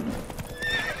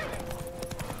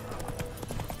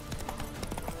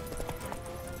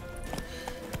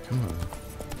 Come on.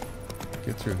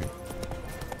 Get through here.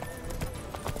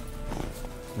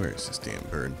 Where is this damn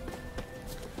bird?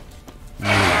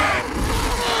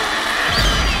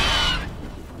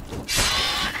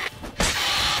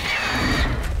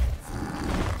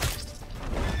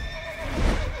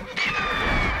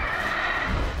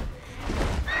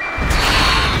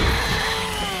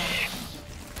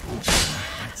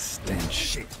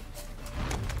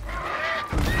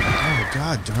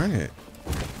 God darn it.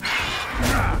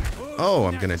 Oh,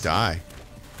 I'm gonna die.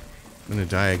 I'm gonna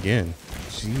die again.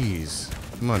 Jeez.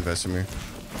 Come on, Vesemir.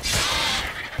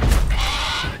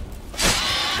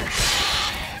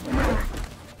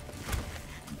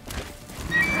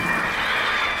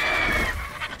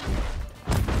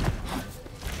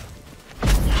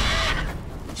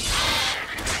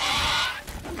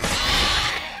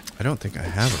 I don't think I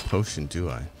have a potion, do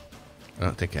I? I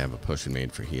don't think I have a potion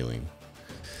made for healing.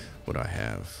 What do I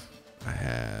have? I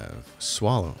have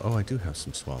Swallow. Oh, I do have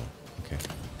some Swallow. Okay.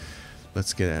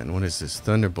 Let's get that. And what is this?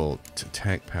 Thunderbolt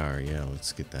attack power. Yeah,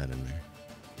 let's get that in there.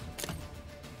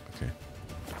 Okay.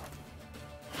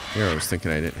 Here, I was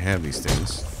thinking I didn't have these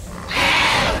things.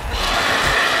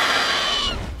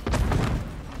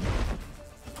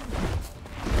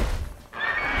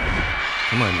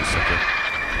 Come on, you sucker.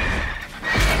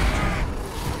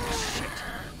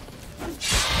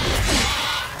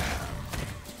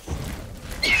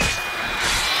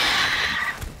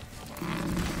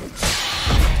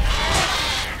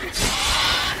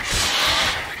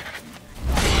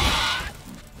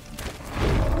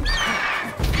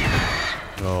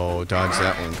 Dodge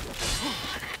that one.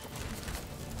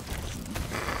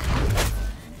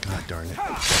 God darn it.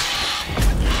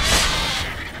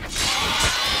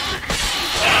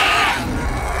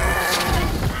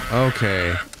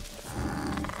 Okay.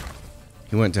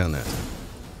 He went down that.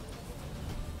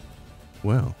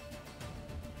 Well.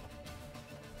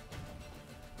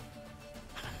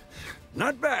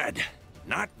 Not bad.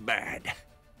 Not bad.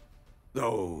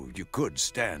 Though you could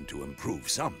stand to improve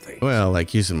something. Well,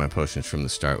 like using my potions from the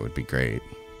start would be great.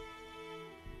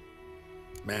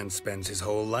 Man spends his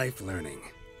whole life learning.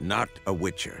 Not a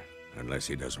witcher, unless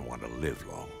he doesn't want to live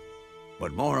long.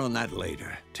 But more on that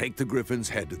later. Take the Griffin's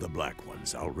head to the Black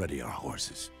Ones. I'll ready our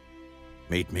horses.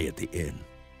 Meet me at the inn.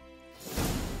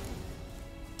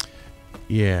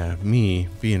 Yeah, me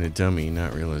being a dummy,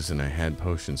 not realizing I had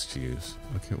potions to use.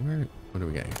 Okay, what do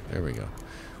we got here? There we go.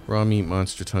 Raw meat,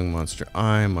 monster tongue, monster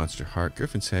eye, monster heart,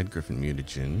 Griffin's head, Griffin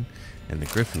mutagen, and the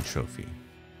Griffin trophy.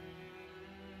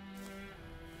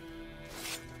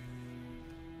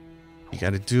 You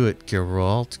gotta do it,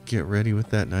 Geralt. Get ready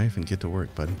with that knife and get to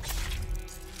work, buddy.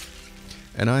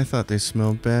 And I thought they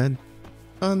smelled bad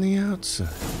on the outside.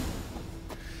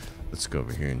 Let's go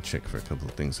over here and check for a couple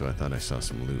of things. So I thought I saw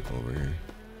some loot over here.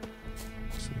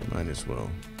 So we might as well.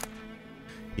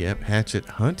 Yep, hatchet,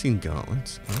 hunting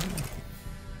gauntlets. Oh,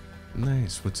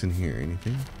 nice. What's in here?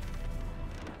 Anything?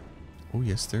 Oh,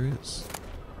 yes, there is.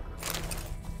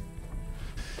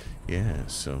 Yeah,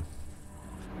 so.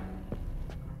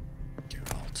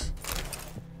 Geralt.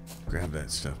 Grab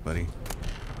that stuff, buddy.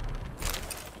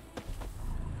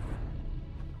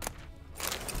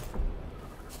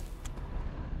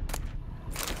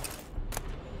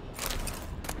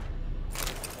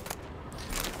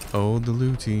 Oh, the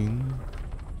looting.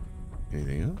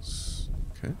 Anything else?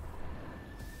 Okay.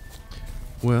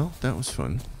 Well, that was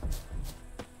fun.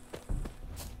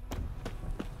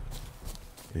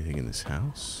 Anything in this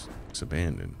house? It's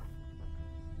abandoned.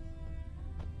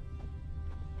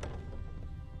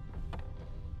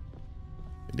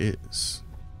 It is.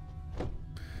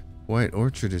 White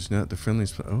Orchard is not the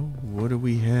friendliest place. Oh, what do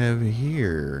we have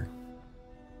here?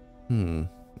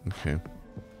 Okay.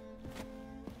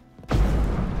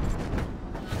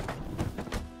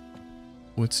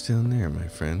 What's down there, my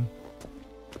friend?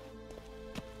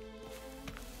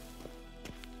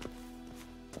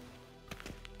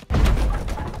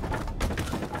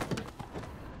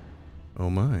 Oh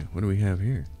my, what do we have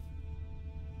here?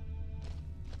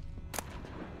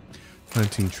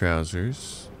 Hunting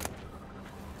trousers.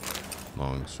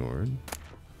 Longsword.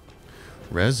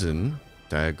 Resin.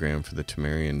 Diagram for the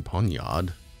Temerian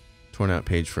Poniard. Torn out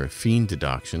page for a fiend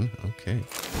deduction. Okay.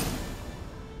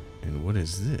 And what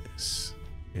is this?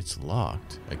 It's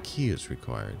locked. A key is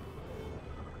required.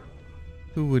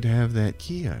 Who would have that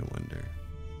key, I wonder?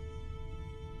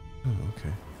 Oh,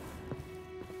 okay.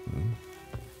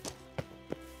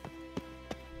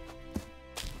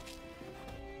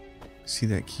 See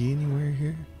that key anywhere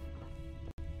here?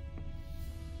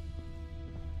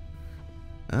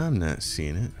 I'm not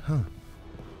seeing it, huh?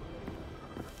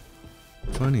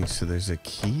 Funny, so there's a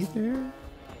key there?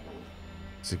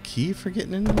 There's a key for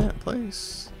getting into that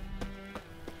place?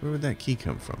 Where would that key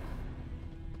come from?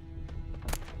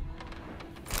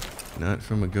 Not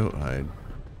from a goat hide.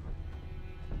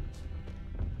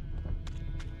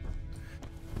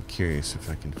 I'm curious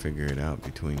if I can figure it out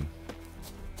between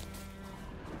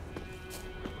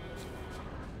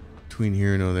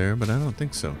here and over there, but I don't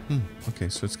think so. Okay,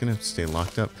 so it's gonna have to stay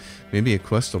locked up. Maybe a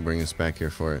quest will bring us back here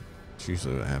for it. It's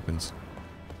usually what happens.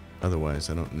 Otherwise,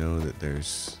 I don't know that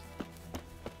there's...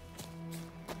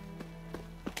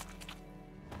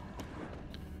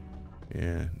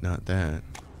 Yeah, not that.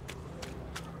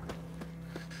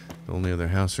 The only other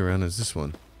house around is this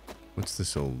one. What's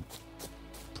this old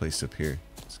place up here?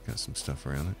 It's got some stuff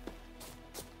around it.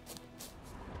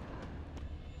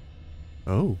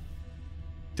 Oh.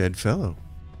 Dead fellow.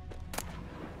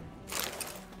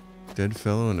 Dead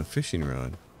fellow and a fishing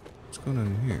rod. What's going on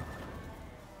in here?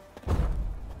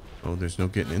 Oh, there's no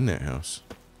getting in that house.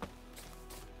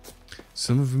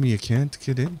 Some of them you can't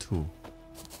get into.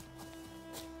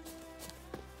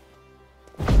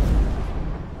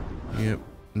 Yep,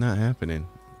 not happening.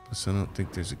 Plus, I don't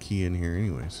think there's a key in here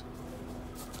anyways.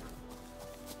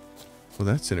 Well,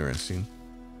 that's interesting.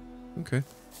 Okay.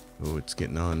 Oh, it's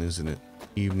getting on, isn't it?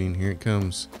 Evening, here it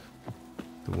comes.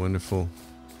 The wonderful,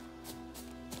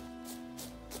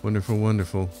 wonderful,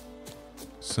 wonderful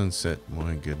sunset.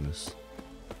 My goodness.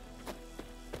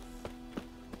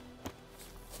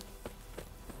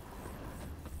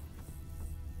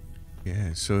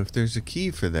 Yeah, so if there's a key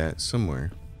for that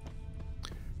somewhere,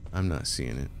 I'm not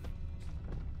seeing it.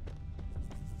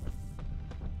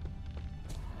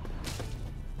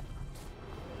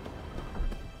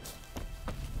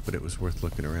 But it was worth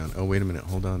looking around. Oh, wait a minute.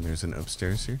 Hold on. There's an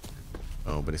upstairs here.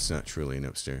 Oh, but it's not truly an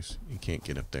upstairs. You can't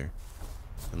get up there.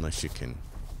 Unless you can...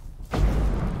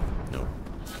 Nope.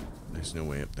 There's no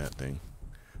way up that thing.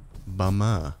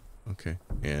 Bama. Okay.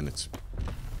 And it's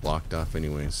blocked off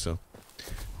anyway, so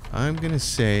I'm gonna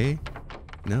say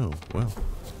no. Well,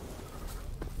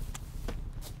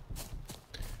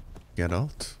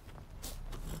 Geralt.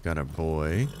 Got our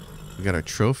boy. We got our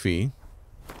trophy.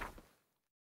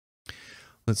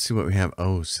 Let's see what we have.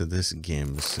 Oh, so this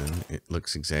gambeson, it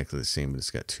looks exactly the same, but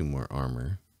it's got 2 more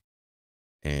armor.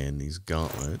 And these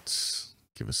gauntlets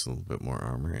give us a little bit more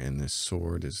armor. And this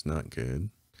sword is not good.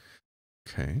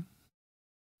 Okay.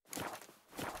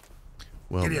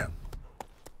 Well, the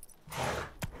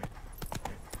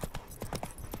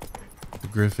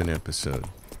Griffin episode.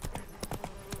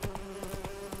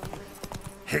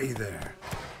 Hey there.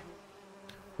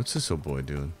 What's this old boy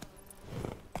doing?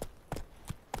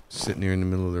 Sitting here in the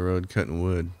middle of the road cutting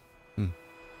wood.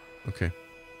 Okay.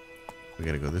 We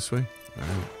gotta go this way?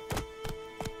 Alright.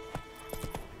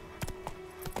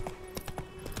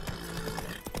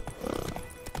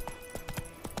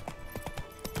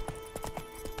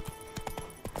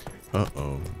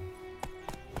 Uh-oh.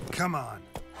 Come on.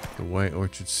 The White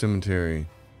Orchard Cemetery.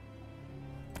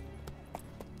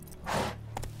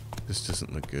 This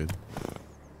doesn't look good.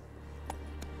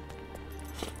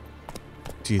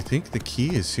 Do you think the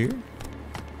key is here?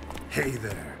 Hey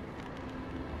there.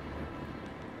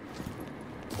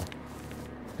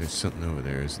 There's something over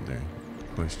there, isn't there?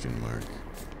 Question mark.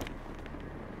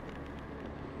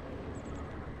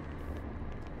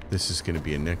 This is going to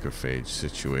be a necrophage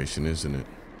situation, isn't it?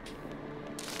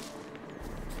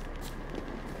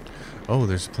 Oh,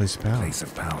 there's a place of power. Place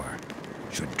of power.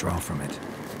 Should draw from it.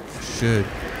 Should.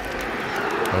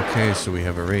 Okay, so we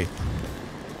have a wraith.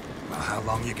 Well, how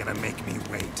long you gonna make me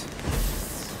wait?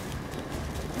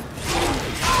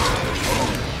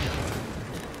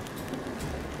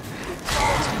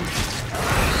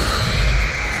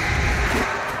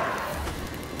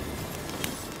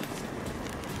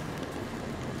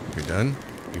 You're done?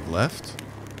 You've left?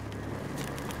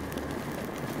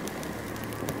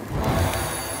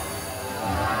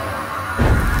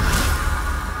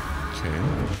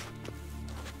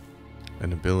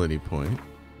 An ability point.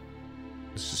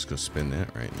 Let's just go spend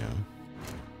that right now.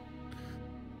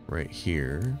 Right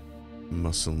here.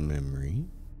 Muscle memory.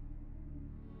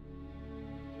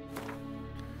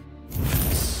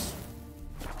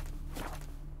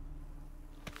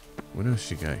 What else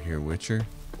you got here, Witcher?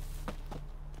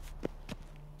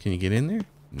 Can you get in there?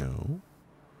 No.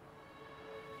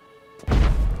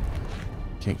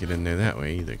 Can't get in there that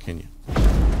way either, can you?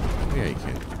 Yeah, you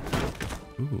can.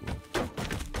 Ooh.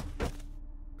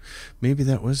 Maybe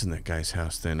that was in that guy's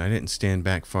house then. I didn't stand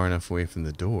back far enough away from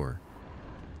the door.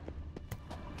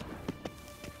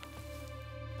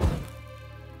 What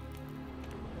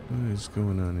is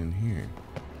going on in here?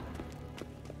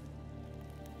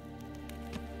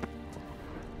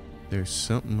 There's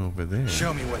something over there.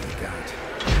 Show me what you got.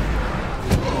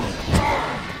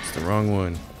 It's the wrong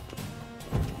one.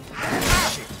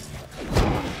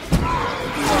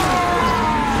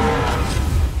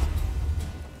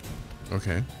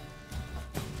 Okay.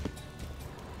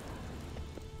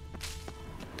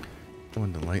 I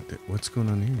wanted to light that. What's going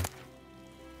on here?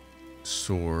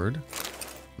 Sword.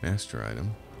 Master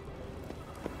item.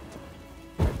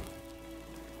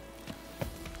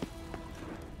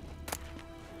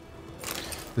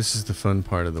 This is the fun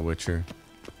part of The Witcher.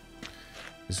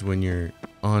 Is when you're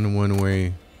on one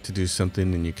way to do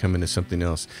something and you come into something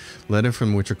else. Letter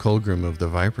from Witcher Colgrim of the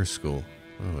Viper School.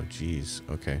 Oh, jeez.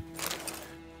 Okay.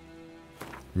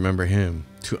 Remember him.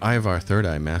 To Ivar Third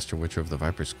Eye, Master Witcher of the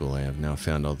Viper School, I have now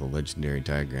found all the legendary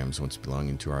diagrams once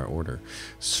belonging to our order.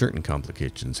 Certain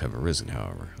complications have arisen,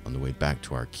 however. On the way back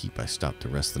to our keep, I stopped to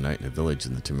rest the night in a village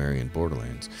in the Temerian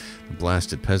borderlands. The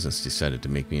blasted peasants decided to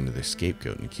make me into their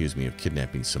scapegoat and accuse me of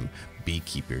kidnapping some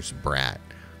beekeeper's brat.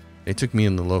 They took me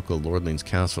in the local lordling's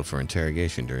council for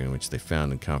interrogation, during which they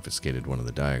found and confiscated one of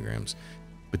the diagrams.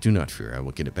 But do not fear, I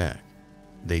will get it back.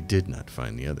 They did not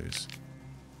find the others.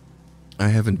 I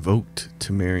have invoked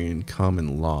Temerian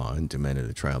common law and demanded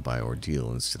a trial by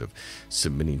ordeal instead of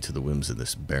submitting to the whims of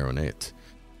this baronet.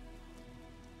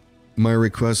 My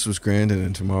request was granted,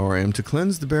 and tomorrow I am to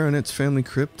cleanse the baronet's family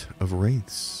crypt of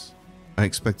wraiths. I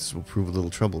expect this will prove a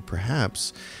little trouble.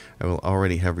 Perhaps I will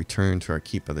already have returned to our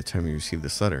keep by the time you receive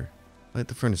this letter. Light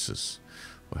the furnaces.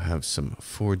 We'll have some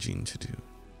forging to do.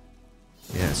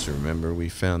 Yes, remember we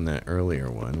found that earlier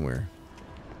one where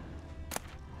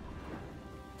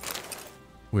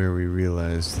we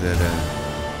realized that,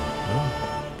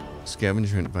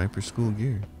 scavenger hunt Viper School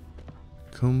gear.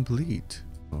 Complete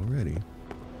already.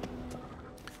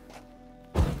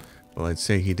 Well, I'd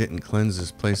say he didn't cleanse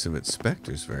this place of its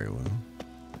specters very well.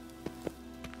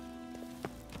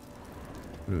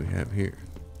 What do we have here?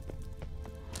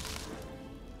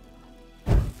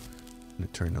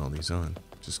 gonna turn all these on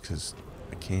just because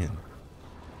I can.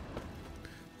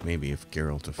 Maybe if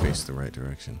Geralt to face the right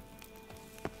direction.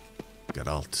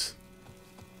 Geralt.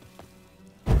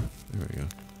 There we go.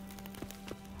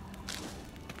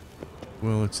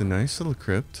 Well, it's a nice little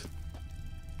crypt.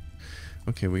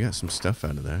 Okay, we got some stuff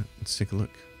out of that. Let's take a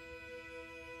look.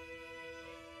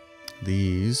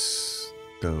 These,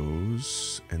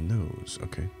 those, and those.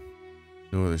 Okay.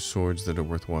 No other swords that are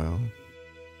worthwhile.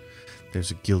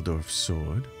 There's a Gildorf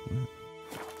sword.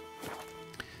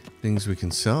 Things we can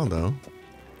sell, though.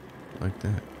 Like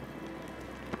that.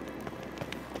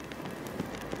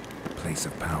 Place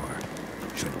of power.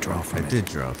 Should draw from it. I did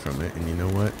draw from it, and you know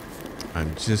what?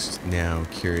 I'm just now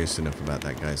curious enough about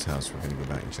that guy's house. We're going to go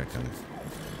back and check on it.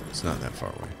 It's not that far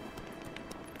away.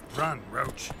 Run,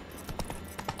 Roach.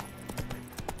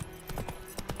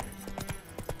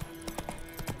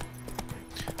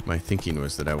 My thinking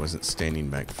was that I wasn't standing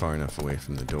back far enough away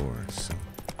from the door, so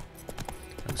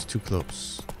I was too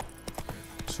close.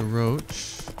 So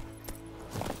Roach,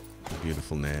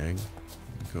 beautiful nag.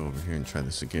 Go over here and try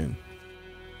this again.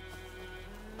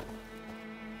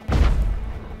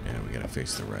 Yeah, we gotta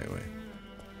face the right way.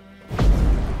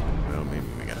 Well, maybe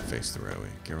we gotta face the right way.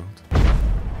 Geralt?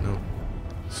 No.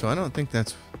 So I don't think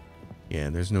that's... Yeah,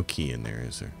 there's no key in there,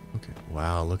 is there? Okay.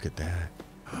 Wow, look at that.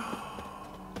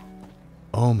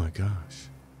 Oh my gosh.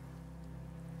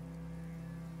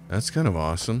 That's kind of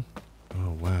awesome.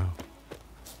 Oh, wow.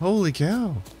 Holy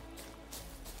cow.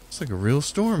 It's like a real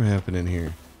storm happening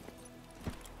here.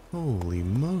 Holy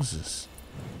Moses.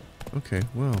 Okay,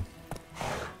 well.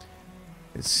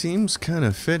 It seems kind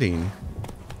of fitting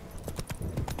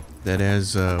that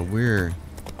as we're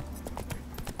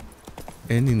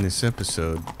ending this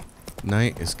episode,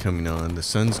 night is coming on, the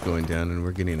sun's going down, and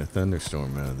we're getting a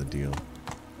thunderstorm out of the deal.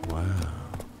 Wow.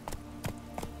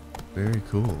 Very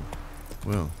cool.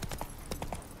 Well,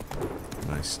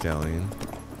 nice stallion.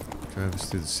 Drive us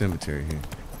through the cemetery here.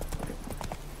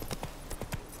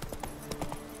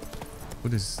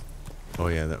 What is... Oh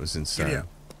yeah, that was inside. Yeah.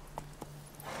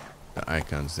 The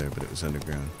icon's there, but it was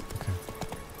underground. Okay.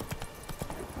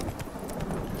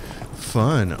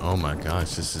 Fun. Oh my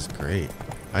gosh, this is great.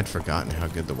 I'd forgotten how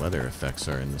good the weather effects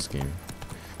are in this game.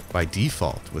 By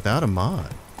default, without a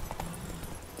mod.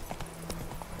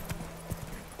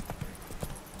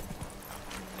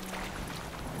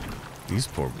 These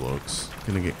poor blokes.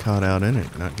 Gonna get caught out in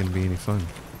it. Not gonna be any fun.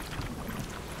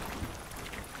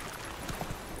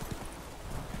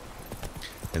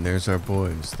 And there's our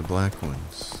boys, the black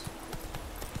ones.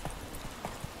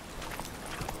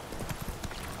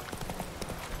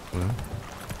 Well,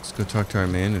 let's go talk to our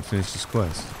man and finish this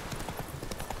quest.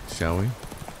 Shall we?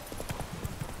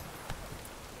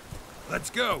 Let's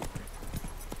go.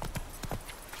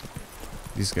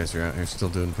 These guys are out here still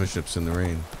doing push-ups in the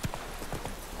rain.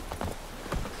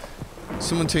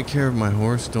 Someone take care of my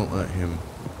horse. Don't let him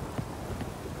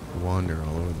wander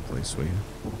all over the place, will you?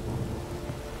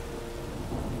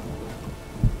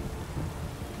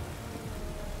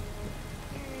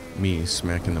 Me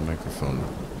smacking the microphone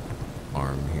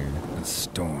arm here. A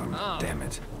storm, damn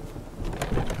it.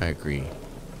 I agree.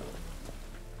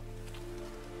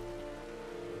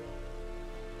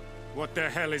 What the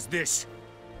hell is this?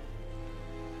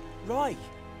 Right.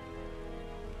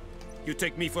 You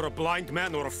take me for a blind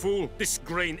man or a fool? This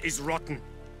grain is rotten.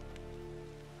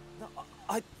 No,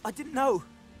 I didn't know.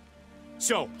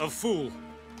 So, a fool.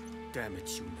 Damn it,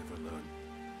 you never learn.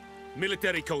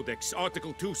 Military Codex,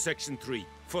 Article 2, Section 3.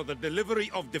 For the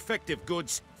delivery of defective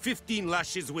goods, 15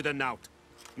 lashes with a knout.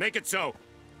 Make it so.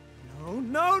 No,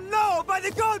 no, no! By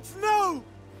the gods, no!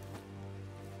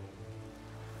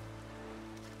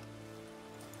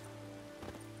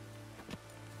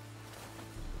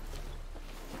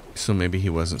 So maybe he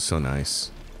wasn't so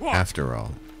nice. What? After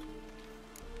all.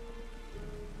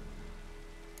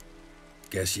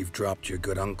 Guess you've dropped your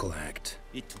good uncle act.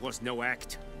 It was no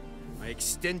act. I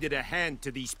extended a hand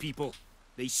to these people.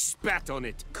 They spat on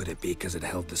it. Could it be because it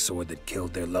held the sword that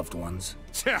killed their loved ones?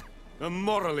 Tja, a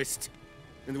moralist.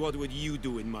 And what would you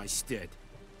do in my stead?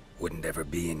 Wouldn't ever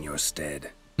be in your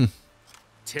stead.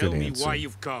 Tell me why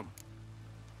you've come.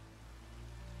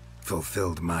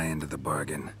 Fulfilled my end of the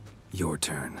bargain. Your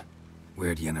turn.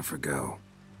 Where'd Yennefer go?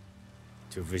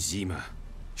 To Vizima.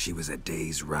 She was a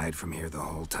day's ride from here the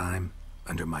whole time?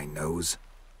 Under my nose?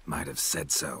 Might have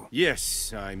said so.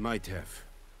 Yes, I might have.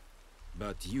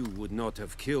 But you would not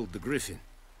have killed the Griffin.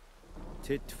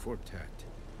 Tit for tat.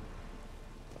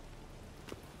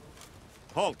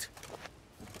 Halt!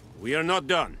 We are not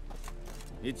done.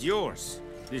 It's yours,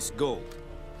 this gold.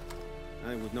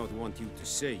 I would not want you to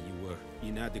say you were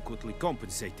inadequately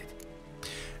compensated.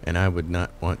 And I would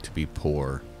not want to be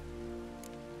poor.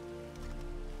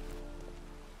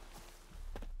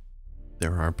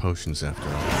 There are potions after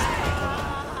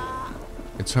all.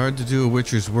 It's hard to do a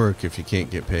witcher's work if you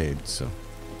can't get paid, so.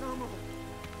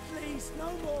 Please,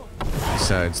 no more.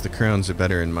 Besides, the crowns are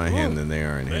better in my hand than they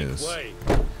are in his.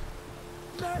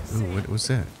 Ooh, what was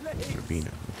that?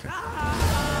 Rabina. Okay.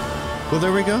 Well,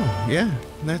 there we go. Yeah,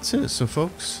 that's it. So,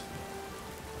 folks,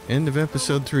 end of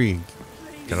episode 3.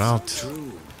 Geralt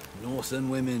Northern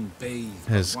women bathe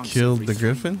has once killed every the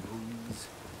Griffin.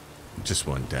 Just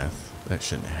one death. That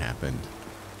shouldn't have happened.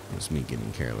 It was me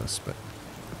getting careless, but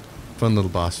fun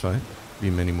little boss fight. Be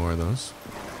many more of those.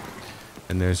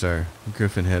 And there's our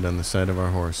Griffin head on the side of our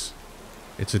horse.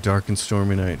 It's a dark and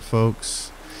stormy night,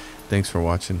 folks. Thanks for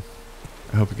watching.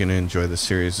 I hope you're going to enjoy this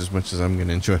series as much as I'm going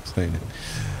to enjoy playing it.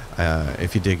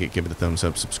 If you dig it, give it a thumbs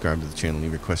up, subscribe to the channel,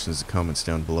 leave your questions and comments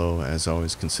down below. As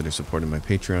always, consider supporting my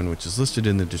Patreon, which is listed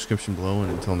in the description below.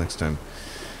 And until next time,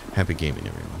 happy gaming,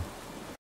 everyone.